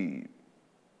full speed.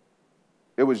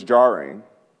 It was jarring.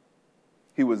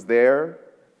 He was there,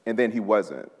 and then he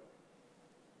wasn't.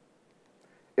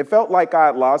 It felt like I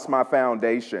had lost my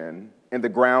foundation, and the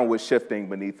ground was shifting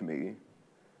beneath me.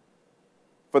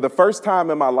 For the first time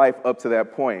in my life up to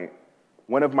that point,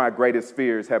 one of my greatest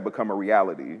fears had become a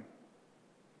reality.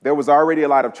 There was already a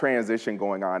lot of transition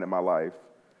going on in my life.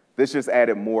 This just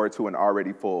added more to an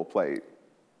already full plate.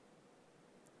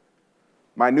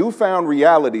 My newfound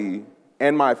reality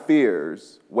and my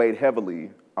fears weighed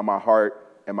heavily on my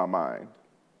heart and my mind.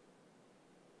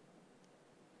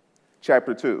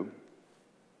 Chapter 2.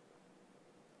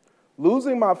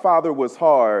 Losing my father was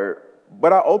hard,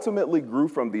 but I ultimately grew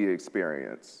from the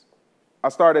experience. I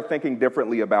started thinking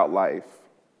differently about life.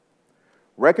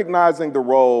 Recognizing the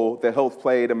role that health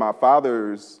played in my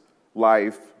father's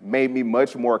life made me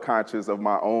much more conscious of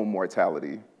my own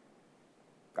mortality.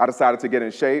 I decided to get in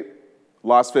shape,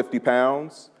 lost 50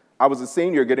 pounds. I was a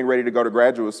senior getting ready to go to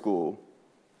graduate school.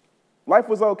 Life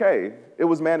was okay. It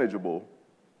was manageable.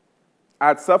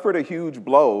 I'd suffered a huge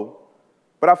blow,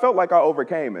 but I felt like I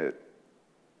overcame it.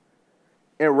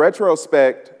 In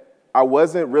retrospect, I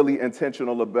wasn't really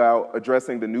intentional about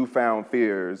addressing the newfound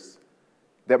fears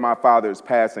that my father's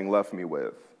passing left me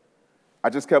with. I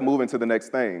just kept moving to the next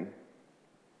thing.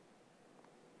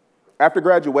 After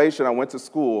graduation, I went to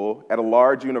school at a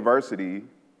large university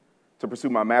to pursue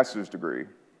my master's degree.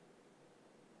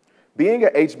 Being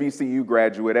an HBCU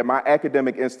graduate, at my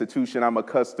academic institution, I'm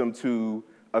accustomed to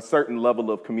a certain level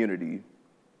of community.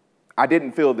 I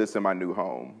didn't feel this in my new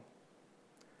home.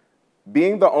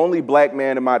 Being the only black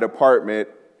man in my department,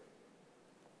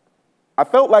 I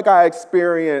felt like I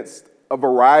experienced a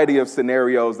variety of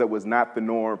scenarios that was not the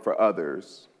norm for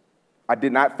others. I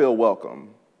did not feel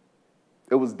welcome.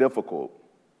 It was difficult.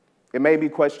 It made me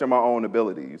question my own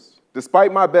abilities.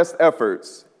 Despite my best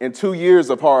efforts and 2 years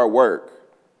of hard work,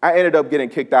 I ended up getting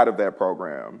kicked out of that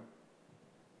program.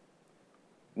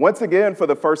 Once again, for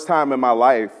the first time in my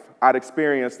life, I'd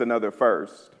experienced another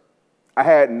first. I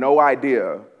had no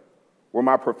idea where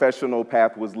my professional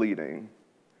path was leading.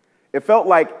 It felt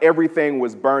like everything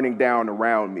was burning down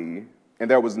around me and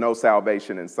there was no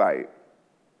salvation in sight.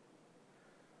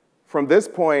 From this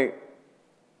point,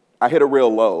 I hit a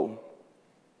real low.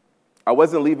 I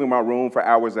wasn't leaving my room for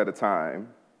hours at a time.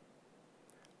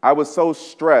 I was so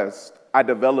stressed, I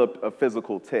developed a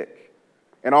physical tic.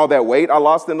 And all that weight I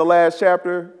lost in the last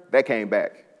chapter, that came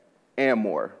back, and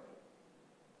more.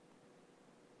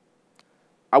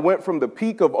 I went from the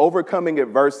peak of overcoming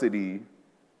adversity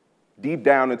deep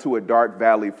down into a dark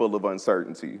valley full of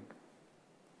uncertainty.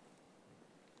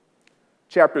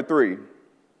 Chapter 3.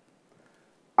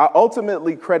 I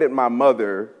ultimately credit my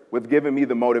mother with giving me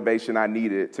the motivation I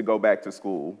needed to go back to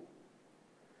school.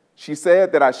 She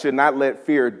said that I should not let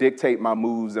fear dictate my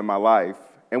moves in my life.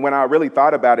 And when I really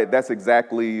thought about it, that's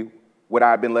exactly what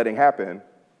I've been letting happen.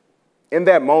 In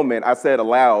that moment, I said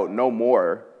aloud, no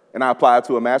more, and I applied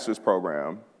to a master's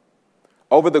program.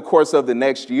 Over the course of the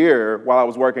next year, while I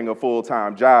was working a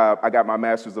full-time job, I got my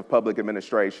master's of public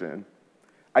administration.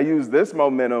 I used this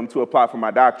momentum to apply for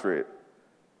my doctorate.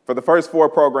 For the first 4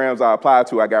 programs I applied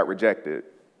to, I got rejected.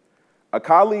 A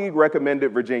colleague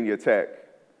recommended Virginia Tech.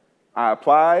 I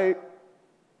applied,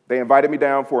 they invited me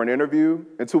down for an interview,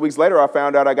 and 2 weeks later I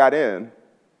found out I got in.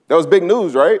 That was big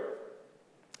news, right?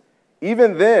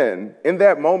 Even then, in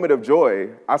that moment of joy,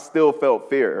 I still felt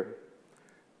fear.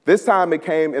 This time it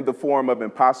came in the form of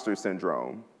imposter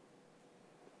syndrome.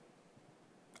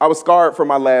 I was scarred from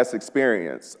my last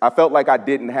experience. I felt like I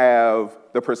didn't have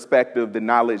the perspective, the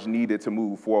knowledge needed to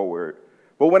move forward.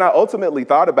 But when I ultimately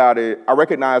thought about it, I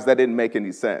recognized that didn't make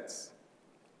any sense.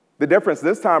 The difference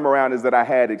this time around is that I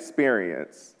had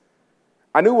experience.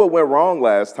 I knew what went wrong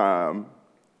last time,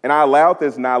 and I allowed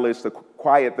this knowledge to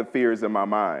quiet the fears in my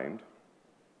mind.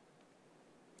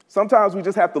 Sometimes we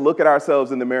just have to look at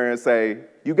ourselves in the mirror and say,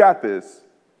 you got this.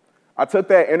 I took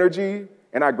that energy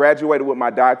and I graduated with my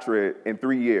doctorate in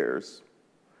 3 years.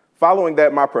 Following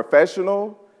that, my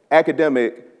professional,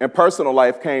 academic, and personal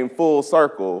life came full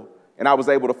circle, and I was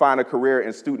able to find a career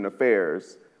in student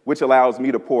affairs, which allows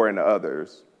me to pour into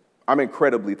others. I'm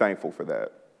incredibly thankful for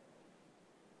that.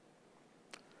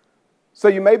 So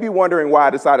you may be wondering why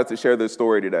I decided to share this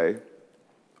story today.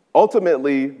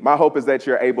 Ultimately, my hope is that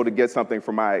you're able to get something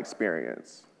from my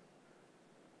experience.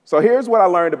 So here's what I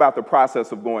learned about the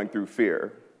process of going through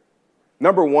fear.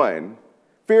 Number 1,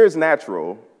 fear is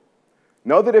natural.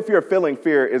 Know that if you're feeling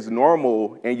fear is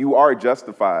normal and you are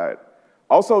justified.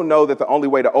 Also know that the only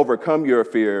way to overcome your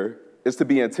fear is to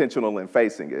be intentional in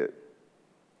facing it.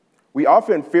 We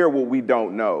often fear what we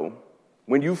don't know.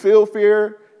 When you feel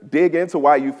fear, dig into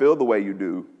why you feel the way you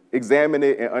do. Examine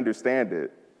it and understand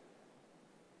it.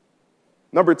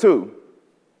 Number 2,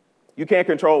 you can't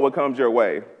control what comes your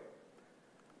way.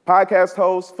 Podcast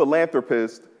host,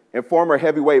 philanthropist, and former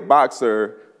heavyweight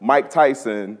boxer Mike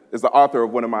Tyson is the author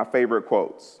of one of my favorite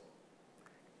quotes.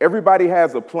 Everybody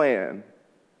has a plan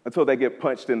until they get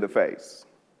punched in the face.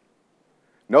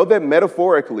 Know that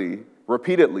metaphorically,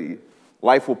 repeatedly,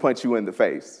 life will punch you in the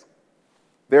face.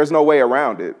 There's no way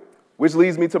around it, which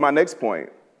leads me to my next point.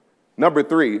 Number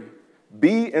 3,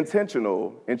 be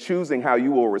intentional in choosing how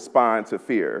you will respond to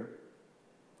fear.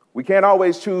 We can't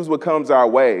always choose what comes our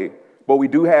way, but we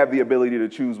do have the ability to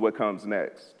choose what comes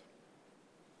next.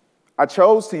 I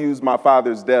chose to use my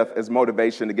father's death as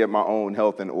motivation to get my own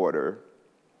health in order.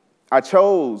 I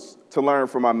chose to learn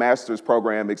from my master's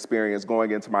program experience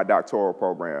going into my doctoral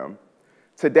program.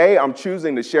 Today, I'm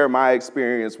choosing to share my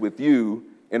experience with you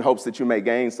in hopes that you may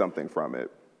gain something from it.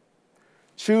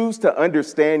 Choose to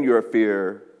understand your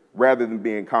fear rather than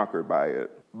being conquered by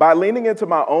it. By leaning into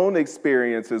my own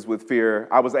experiences with fear,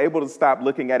 I was able to stop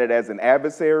looking at it as an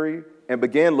adversary and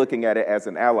begin looking at it as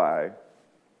an ally.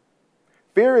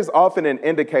 Fear is often an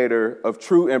indicator of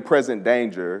true and present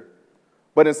danger,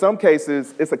 but in some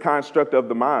cases, it's a construct of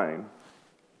the mind.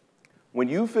 When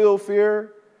you feel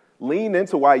fear, lean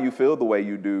into why you feel the way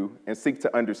you do and seek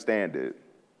to understand it.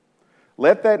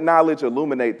 Let that knowledge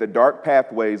illuminate the dark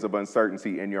pathways of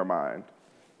uncertainty in your mind.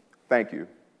 Thank you.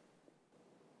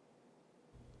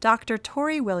 Dr.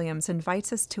 Tori Williams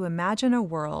invites us to imagine a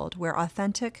world where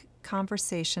authentic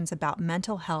conversations about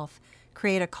mental health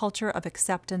create a culture of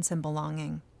acceptance and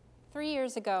belonging. 3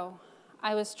 years ago,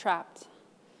 I was trapped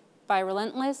by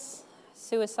relentless,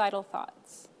 suicidal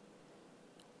thoughts.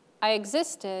 I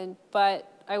existed,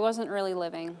 but I wasn't really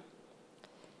living.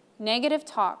 Negative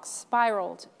talks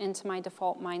spiraled into my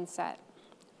default mindset.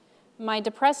 My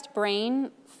depressed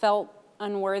brain felt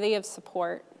unworthy of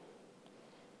support,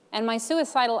 and my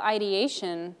suicidal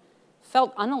ideation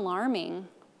felt unalarming,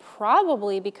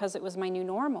 probably because it was my new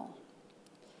normal.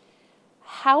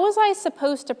 How was I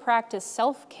supposed to practice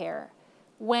self-care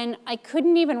when I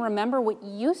couldn't even remember what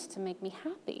used to make me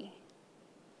happy?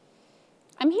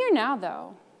 I'm here now,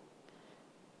 though,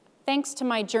 thanks to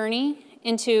my journey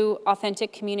into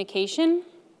authentic communication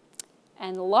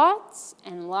and lots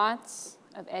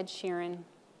of Ed Sheeran.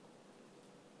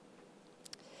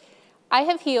 I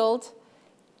have healed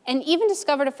and even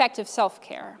discovered effective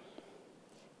self-care.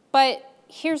 But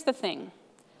here's the thing.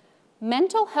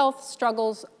 Mental health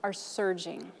struggles are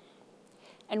surging,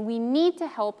 and we need to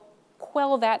help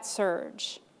quell that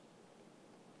surge.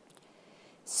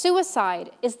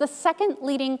 Suicide is the second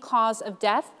leading cause of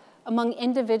death among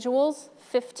individuals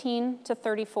 15 to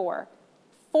 34,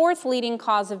 fourth leading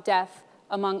cause of death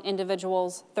among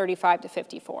individuals 35 to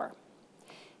 54.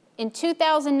 In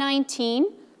 2019,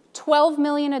 12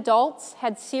 million adults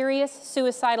had serious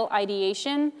suicidal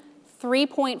ideation.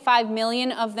 3.5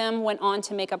 million of them went on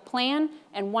to make a plan,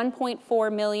 and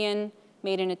 1.4 million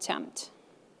made an attempt.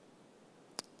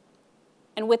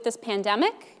 And with this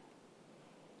pandemic,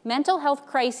 mental health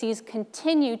crises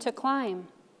continue to climb.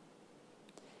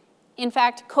 In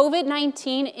fact,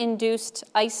 COVID-19 induced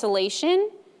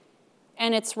isolation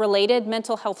and its related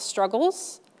mental health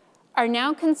struggles are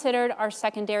now considered our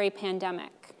secondary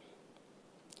pandemic.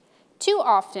 Too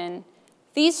often,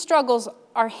 these struggles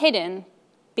are hidden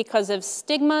because of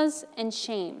stigmas and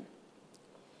shame.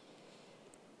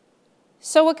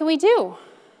 So what can we do?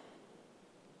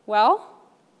 Well,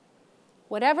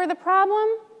 whatever the problem,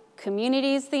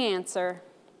 community is the answer.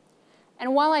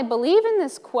 And while I believe in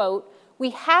this quote, we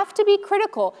have to be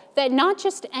critical that not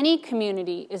just any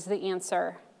community is the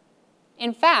answer.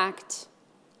 In fact,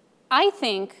 I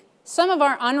think some of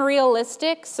our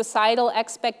unrealistic societal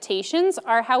expectations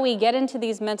are how we get into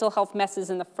these mental health messes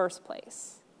in the first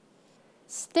place.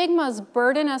 Stigmas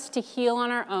burden us to heal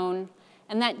on our own,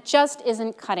 and that just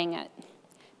isn't cutting it,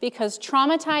 because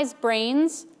traumatized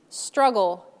brains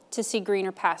struggle to see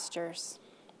greener pastures.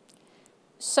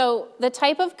 So the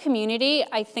type of community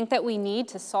I think that we need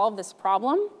to solve this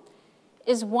problem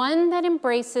is one that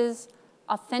embraces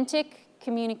authentic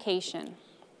communication.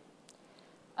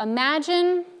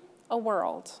 Imagine a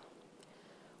world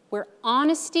where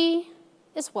honesty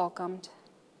is welcomed,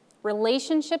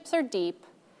 relationships are deep,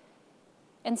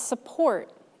 and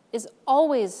support is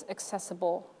always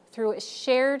accessible through a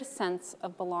shared sense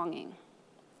of belonging.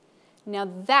 Now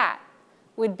that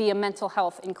would be a mental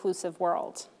health inclusive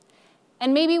world.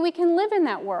 And maybe we can live in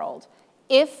that world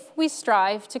if we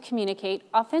strive to communicate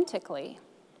authentically.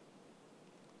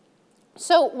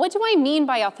 So what do I mean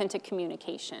by authentic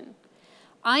communication?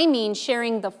 I mean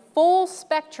sharing the full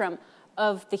spectrum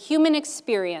of the human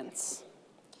experience,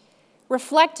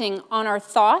 reflecting on our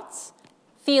thoughts,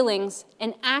 feelings,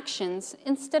 and actions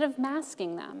instead of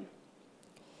masking them.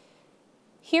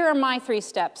 Here are my 3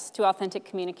 steps to authentic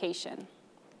communication.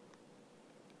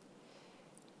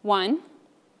 1,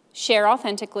 share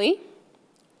authentically.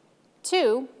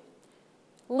 2,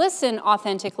 listen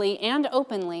authentically and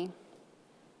openly.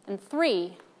 And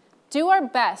 3, do our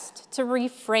best to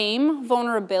reframe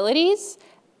vulnerabilities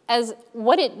as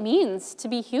what it means to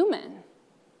be human.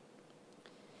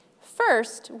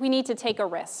 First, we need to take a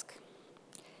risk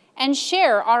and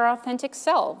share our authentic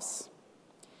selves.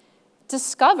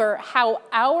 Discover how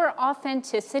our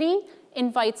authenticity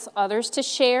invites others to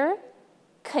share,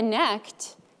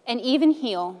 connect, and even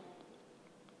heal.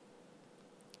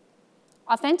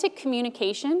 Authentic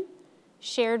communication,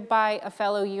 shared by a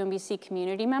fellow UMBC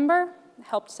community member,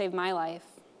 helped save my life.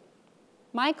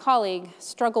 My colleague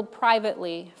struggled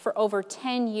privately for over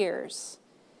 10 years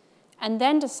and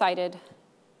then decided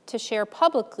to share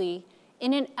publicly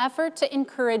in an effort to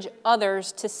encourage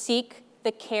others to seek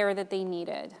the care that they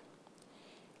needed.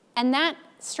 And that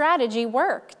strategy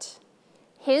worked.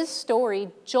 His story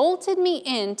jolted me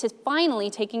into finally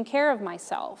taking care of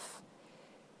myself.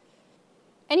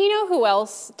 And you know who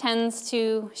else tends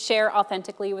to share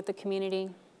authentically with the community?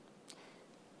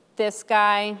 This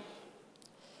guy.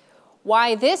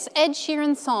 Why, this Ed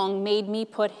Sheeran song made me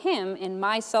put him in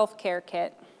my self-care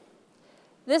kit.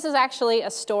 This is actually a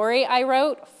story I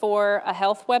wrote for a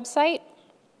health website.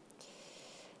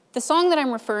 The song that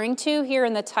I'm referring to here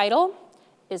in the title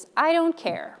is I Don't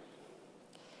Care.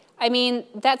 I mean,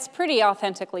 that's pretty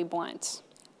authentically blunt.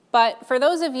 But for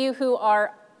those of you who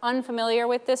are unfamiliar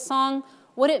with this song,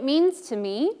 what it means to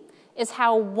me is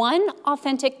how one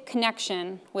authentic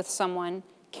connection with someone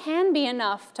can be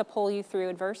enough to pull you through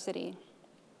adversity.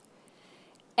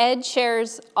 Ed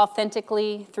shares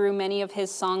authentically through many of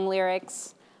his song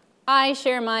lyrics. I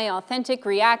share my authentic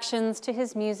reactions to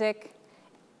his music.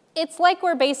 It's like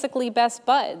we're basically best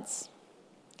buds.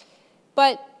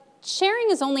 But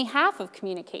sharing is only half of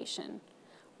communication.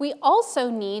 We also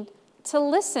need to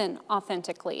listen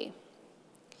authentically.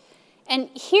 And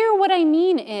here what I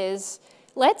mean is,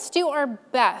 let's do our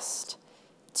best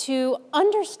to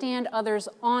understand others'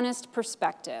 honest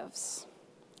perspectives.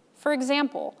 For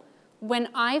example, when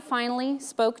I finally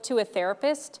spoke to a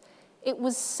therapist, it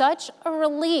was such a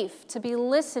relief to be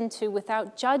listened to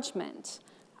without judgment.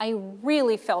 I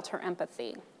really felt her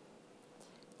empathy.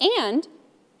 And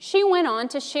she went on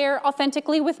to share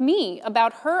authentically with me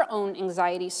about her own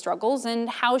anxiety struggles and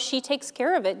how she takes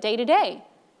care of it day to day.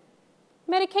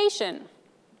 Medication.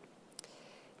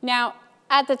 Now,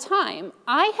 at the time,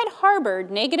 I had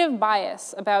harbored negative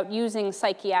bias about using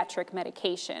psychiatric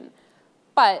medication,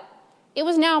 but it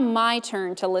was now my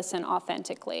turn to listen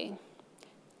authentically.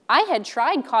 I had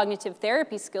tried cognitive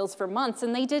therapy skills for months,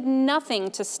 and they did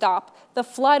nothing to stop the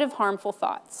flood of harmful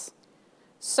thoughts.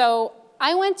 So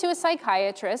I went to a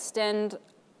psychiatrist, and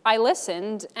I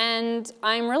listened, and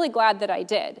I'm really glad that I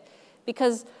did,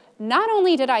 because not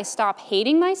only did I stop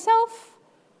hating myself,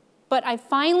 but I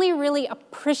finally really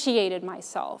appreciated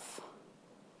myself.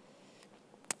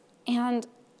 And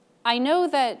I know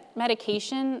that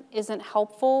medication isn't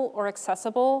helpful or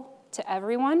accessible to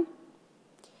everyone,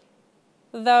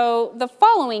 though the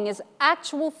following is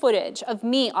actual footage of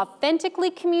me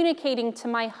authentically communicating to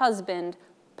my husband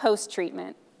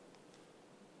post-treatment.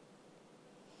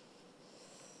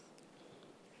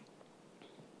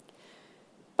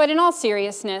 But in all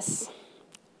seriousness,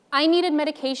 I needed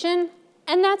medication,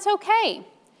 and that's okay.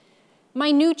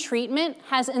 My new treatment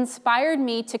has inspired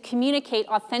me to communicate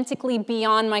authentically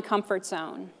beyond my comfort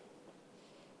zone.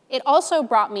 It also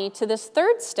brought me to this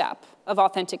third step of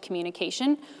authentic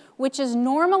communication, which is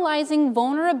normalizing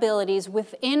vulnerabilities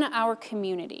within our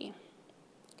community.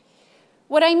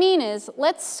 What I mean is,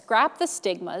 let's scrap the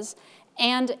stigmas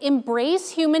and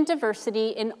embrace human diversity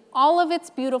in all of its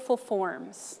beautiful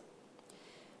forms.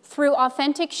 Through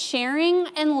authentic sharing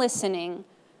and listening,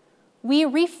 we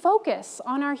refocus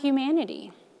on our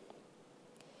humanity.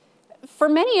 For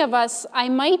many of us, I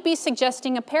might be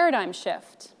suggesting a paradigm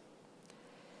shift.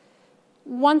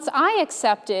 Once I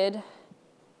accepted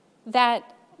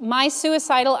that my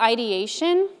suicidal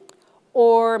ideation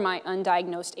or my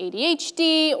undiagnosed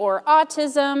ADHD or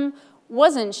autism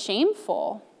wasn't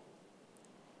shameful,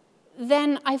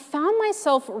 then I found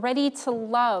myself ready to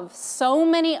love so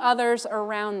many others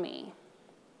around me.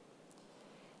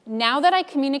 Now that I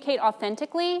communicate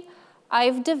authentically,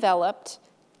 I've developed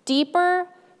deeper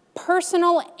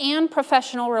personal and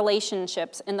professional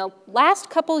relationships in the last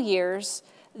couple years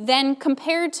than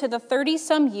compared to the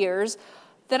 30-some years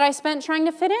that I spent trying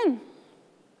to fit in.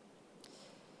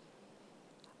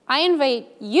 I invite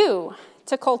you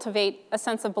to cultivate a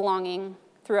sense of belonging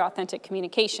through authentic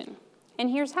communication, and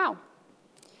here's how.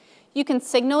 You can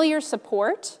signal your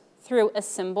support through a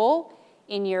symbol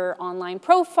in your online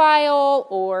profile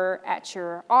or at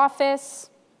your office.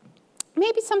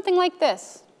 Maybe something like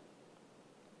this.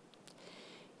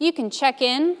 You can check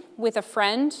in with a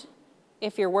friend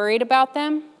if you're worried about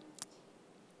them.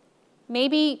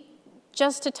 Maybe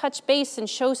just to touch base and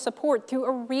show support through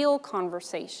a real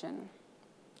conversation.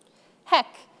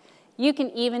 Heck, you can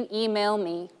even email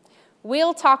me.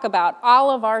 We'll talk about all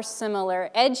of our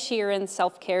similar Ed Sheeran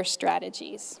self-care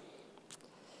strategies.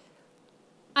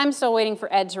 I'm still waiting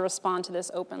for Ed to respond to this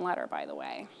open letter, by the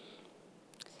way.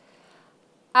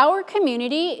 Our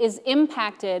community is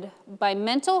impacted by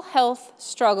mental health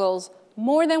struggles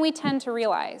more than we tend to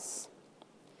realize.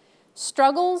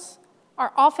 Struggles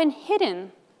are often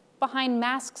hidden behind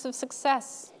masks of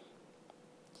success.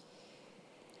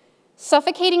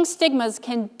 Suffocating stigmas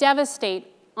can devastate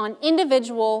on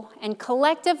individual and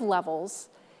collective levels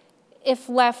if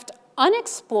left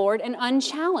unexplored and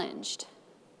unchallenged.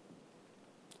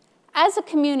 As a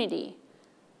community,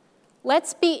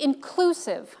 let's be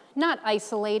inclusive, not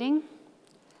isolating.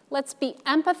 Let's be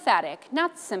empathetic,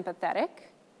 not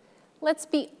sympathetic. Let's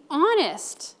be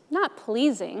honest, not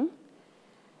pleasing.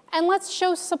 And let's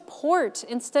show support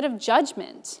instead of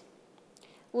judgment.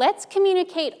 Let's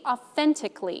communicate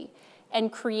authentically and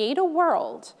create a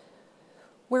world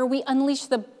where we unleash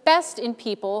the best in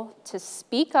people to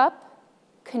speak up,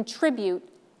 contribute,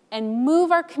 and move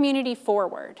our community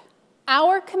forward.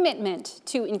 Our commitment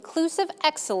to inclusive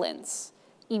excellence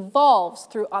evolves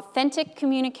through authentic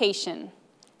communication,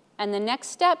 and the next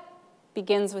step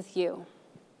begins with you.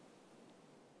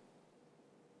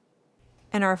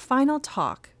 In our final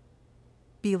talk,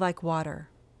 Be Like Water,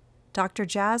 Dr.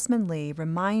 Jasmine Lee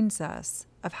reminds us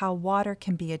of how water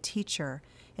can be a teacher,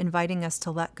 inviting us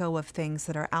to let go of things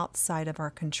that are outside of our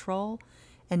control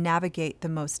and navigate the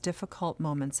most difficult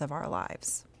moments of our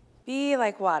lives. Be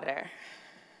like water.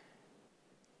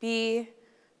 Be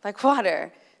like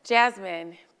water.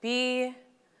 Jasmine, be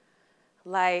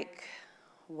like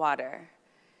water.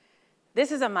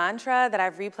 This is a mantra that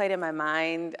I've replayed in my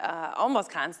mind almost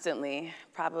constantly,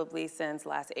 probably since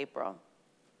last April.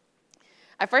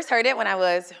 I first heard it when I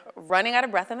was running out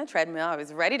of breath on the treadmill. I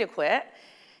was ready to quit,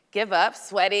 give up,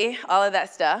 sweaty, all of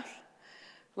that stuff.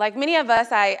 Like many of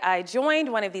us, I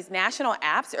joined one of these national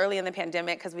apps early in the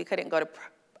pandemic because we couldn't go to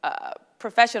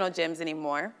professional gyms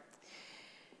anymore.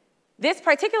 This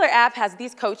particular app has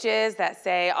these coaches that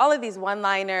say all of these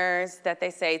one-liners that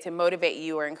they say to motivate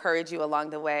you or encourage you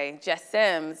along the way. Jess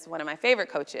Sims, one of my favorite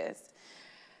coaches,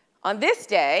 on this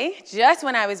day, just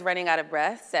when I was running out of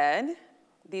breath, said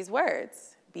these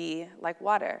words, be like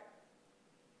water.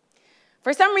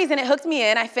 For some reason, it hooked me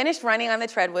in. I finished running on the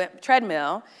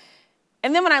treadmill,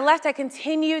 and then when I left, I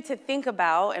continued to think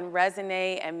about and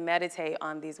resonate and meditate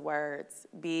on these words,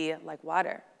 be like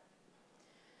water.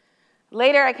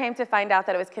 Later, I came to find out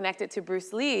that it was connected to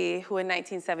Bruce Lee, who in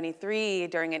 1973,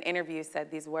 during an interview,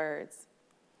 said these words,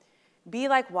 be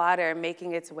like water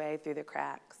making its way through the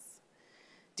cracks.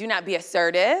 Do not be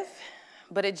assertive,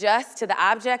 but adjust to the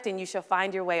object and you shall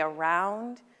find your way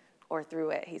around or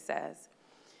through it, he says.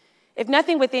 If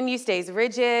nothing within you stays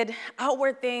rigid,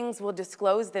 outward things will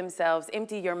disclose themselves.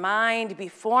 Empty your mind, be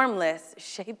formless,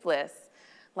 shapeless,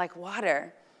 like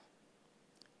water.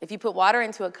 If you put water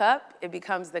into a cup, it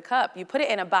becomes the cup. You put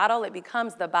it in a bottle, it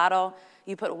becomes the bottle.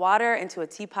 You put water into a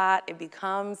teapot, it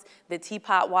becomes the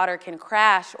teapot. Water can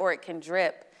crash or it can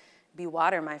drip. Be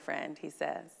water, my friend, he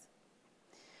says.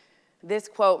 This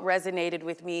quote resonated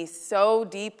with me so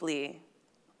deeply,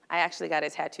 I actually got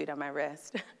it tattooed on my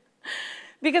wrist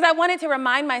because I wanted to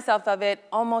remind myself of it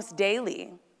almost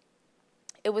daily.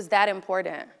 It was that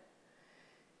important.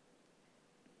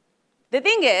 The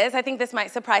thing is, I think this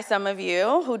might surprise some of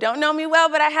you who don't know me well,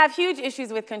 but I have huge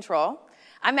issues with control.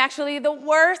 I'm actually the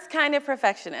worst kind of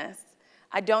perfectionist.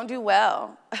 I don't do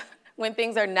well when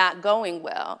things are not going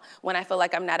well, when I feel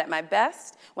like I'm not at my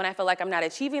best, when I feel like I'm not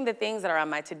achieving the things that are on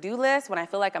my to-do list, when I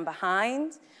feel like I'm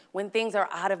behind, when things are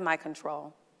out of my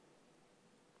control.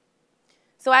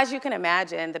 So as you can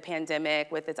imagine, the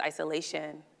pandemic with its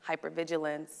isolation,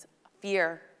 hypervigilance,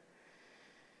 fear,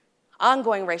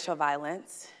 ongoing racial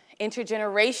violence,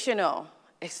 intergenerational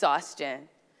exhaustion,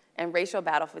 and racial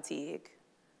battle fatigue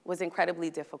was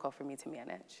incredibly difficult for me to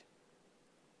manage.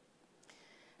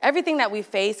 Everything that we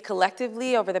faced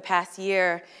collectively over the past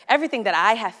year, everything that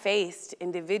I have faced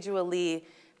individually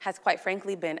has quite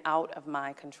frankly been out of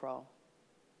my control.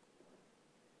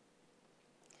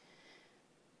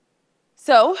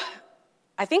 So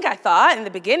I think I thought in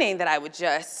the beginning that I would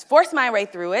just force my way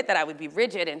through it, that I would be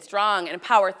rigid and strong and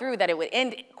power through, that it would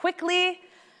end quickly.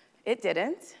 It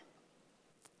didn't,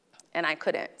 and I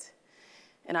couldn't.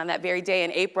 And on that very day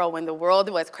in April, when the world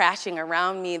was crashing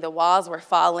around me, the walls were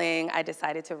falling, I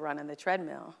decided to run on the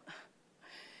treadmill.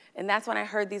 And that's when I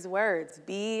heard these words,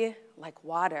 be like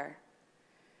water.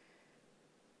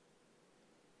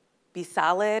 Be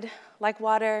solid like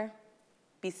water.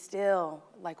 Be still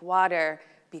like water.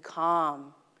 Be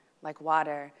calm like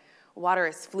water. Water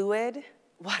is fluid.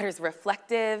 Water is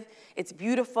reflective. It's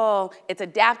beautiful. It's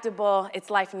adaptable.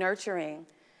 It's life-nurturing.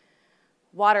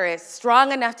 Water is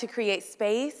strong enough to create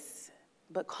space,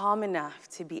 but calm enough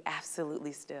to be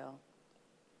absolutely still.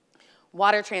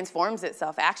 Water transforms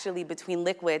itself actually between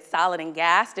liquid, solid, and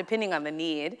gas, depending on the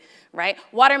need, right?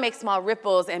 Water makes small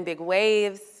ripples and big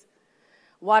waves.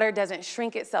 Water doesn't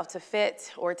shrink itself to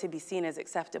fit or to be seen as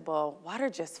acceptable. Water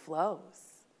just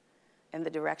flows in the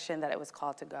direction that it was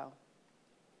called to go.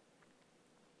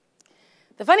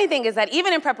 The funny thing is that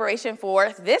even in preparation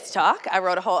for this talk, I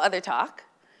wrote a whole other talk,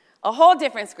 a whole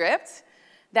different script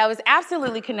that was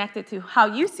absolutely connected to how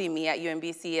you see me at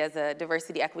UMBC as a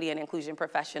diversity, equity, and inclusion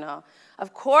professional.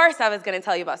 Of course, I was going to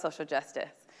tell you about social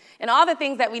justice and all the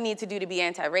things that we need to do to be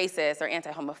anti-racist or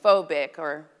anti-homophobic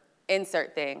or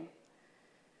insert thing.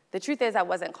 The truth is, I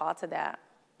wasn't called to that.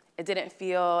 It didn't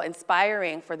feel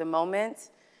inspiring for the moment.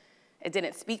 It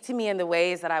didn't speak to me in the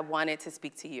ways that I wanted to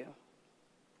speak to you.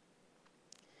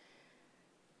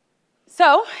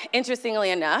 So,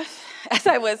 interestingly enough, as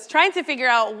I was trying to figure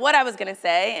out what I was going to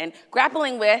say and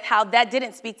grappling with how that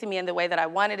didn't speak to me in the way that I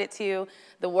wanted it to,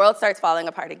 the world starts falling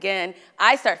apart again.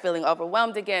 I start feeling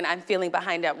overwhelmed again. I'm feeling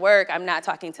behind at work. I'm not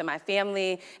talking to my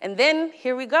family. And then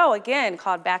here we go again,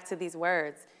 called back to these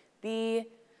words. Be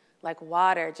like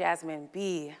water, Jasmine,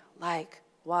 be like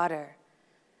water.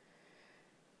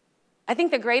 I think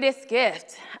the greatest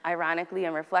gift, ironically,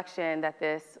 in reflection that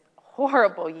this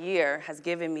horrible year has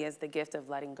given me is the gift of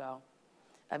letting go,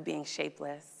 of being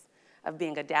shapeless, of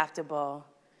being adaptable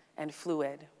and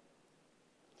fluid.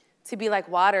 To be like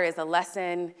water is a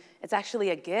lesson, it's actually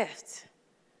a gift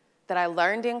that I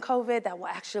learned in COVID that will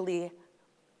actually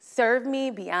serve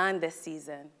me beyond this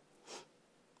season.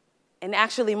 And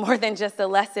actually more than just a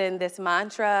lesson, this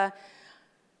mantra,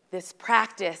 this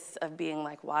practice of being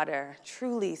like water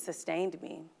truly sustained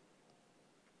me.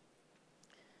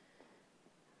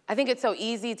 I think it's so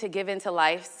easy to give into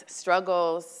life's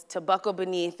struggles, to buckle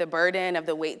beneath the burden of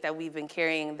the weight that we've been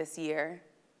carrying this year.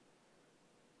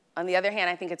 On the other hand,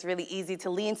 I think it's really easy to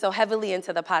lean so heavily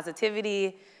into the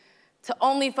positivity, to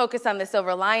only focus on the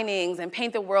silver linings and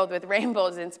paint the world with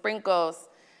rainbows and sprinkles,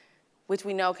 which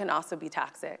we know can also be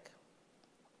toxic.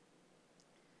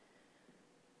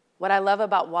 What I love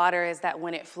about water is that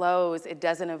when it flows, it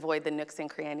doesn't avoid the nooks and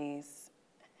crannies.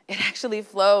 It actually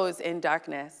flows in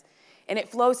darkness. And it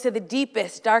flows to the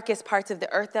deepest, darkest parts of the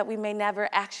earth that we may never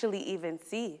actually even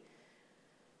see.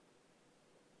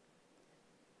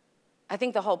 I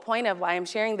think the whole point of why I'm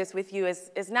sharing this with you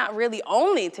is not really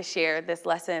only to share this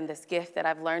lesson, this gift that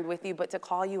I've learned with you, but to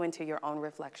call you into your own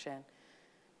reflection,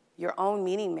 your own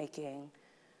meaning making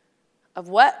of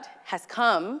what has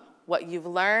come, what you've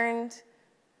learned,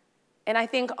 and I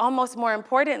think almost more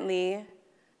importantly,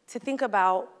 to think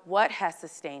about what has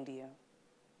sustained you.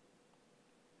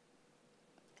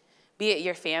 Be it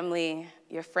your family,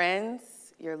 your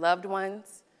friends, your loved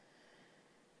ones.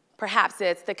 Perhaps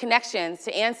it's the connections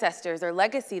to ancestors or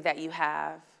legacy that you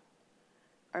have.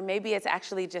 Or maybe it's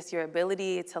actually just your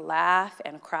ability to laugh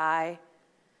and cry,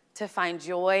 to find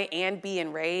joy and be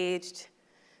enraged,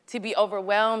 to be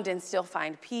overwhelmed and still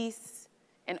find peace,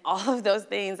 and all of those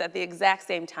things at the exact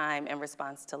same time in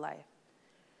response to life.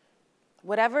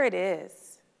 Whatever it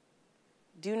is,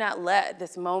 do not let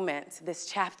this moment, this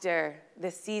chapter,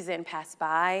 this season pass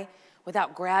by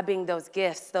without grabbing those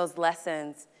gifts, those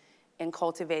lessons, and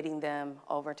cultivating them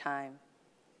over time,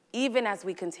 even as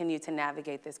we continue to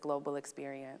navigate this global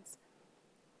experience.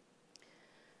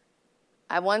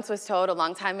 I once was told a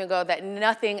long time ago that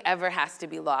nothing ever has to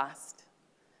be lost,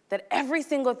 that every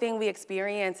single thing we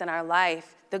experience in our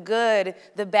life, the good,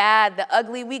 the bad, the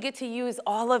ugly, we get to use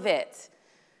all of it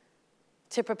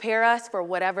to prepare us for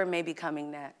whatever may be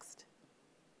coming next.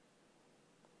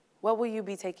 What will you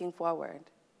be taking forward?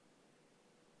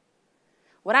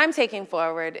 What I'm taking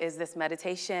forward is this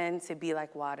meditation to be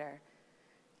like water,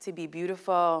 to be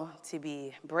beautiful, to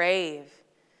be brave,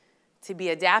 to be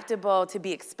adaptable, to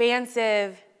be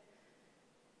expansive,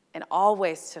 and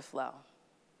always to flow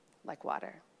like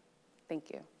water.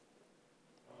 Thank you.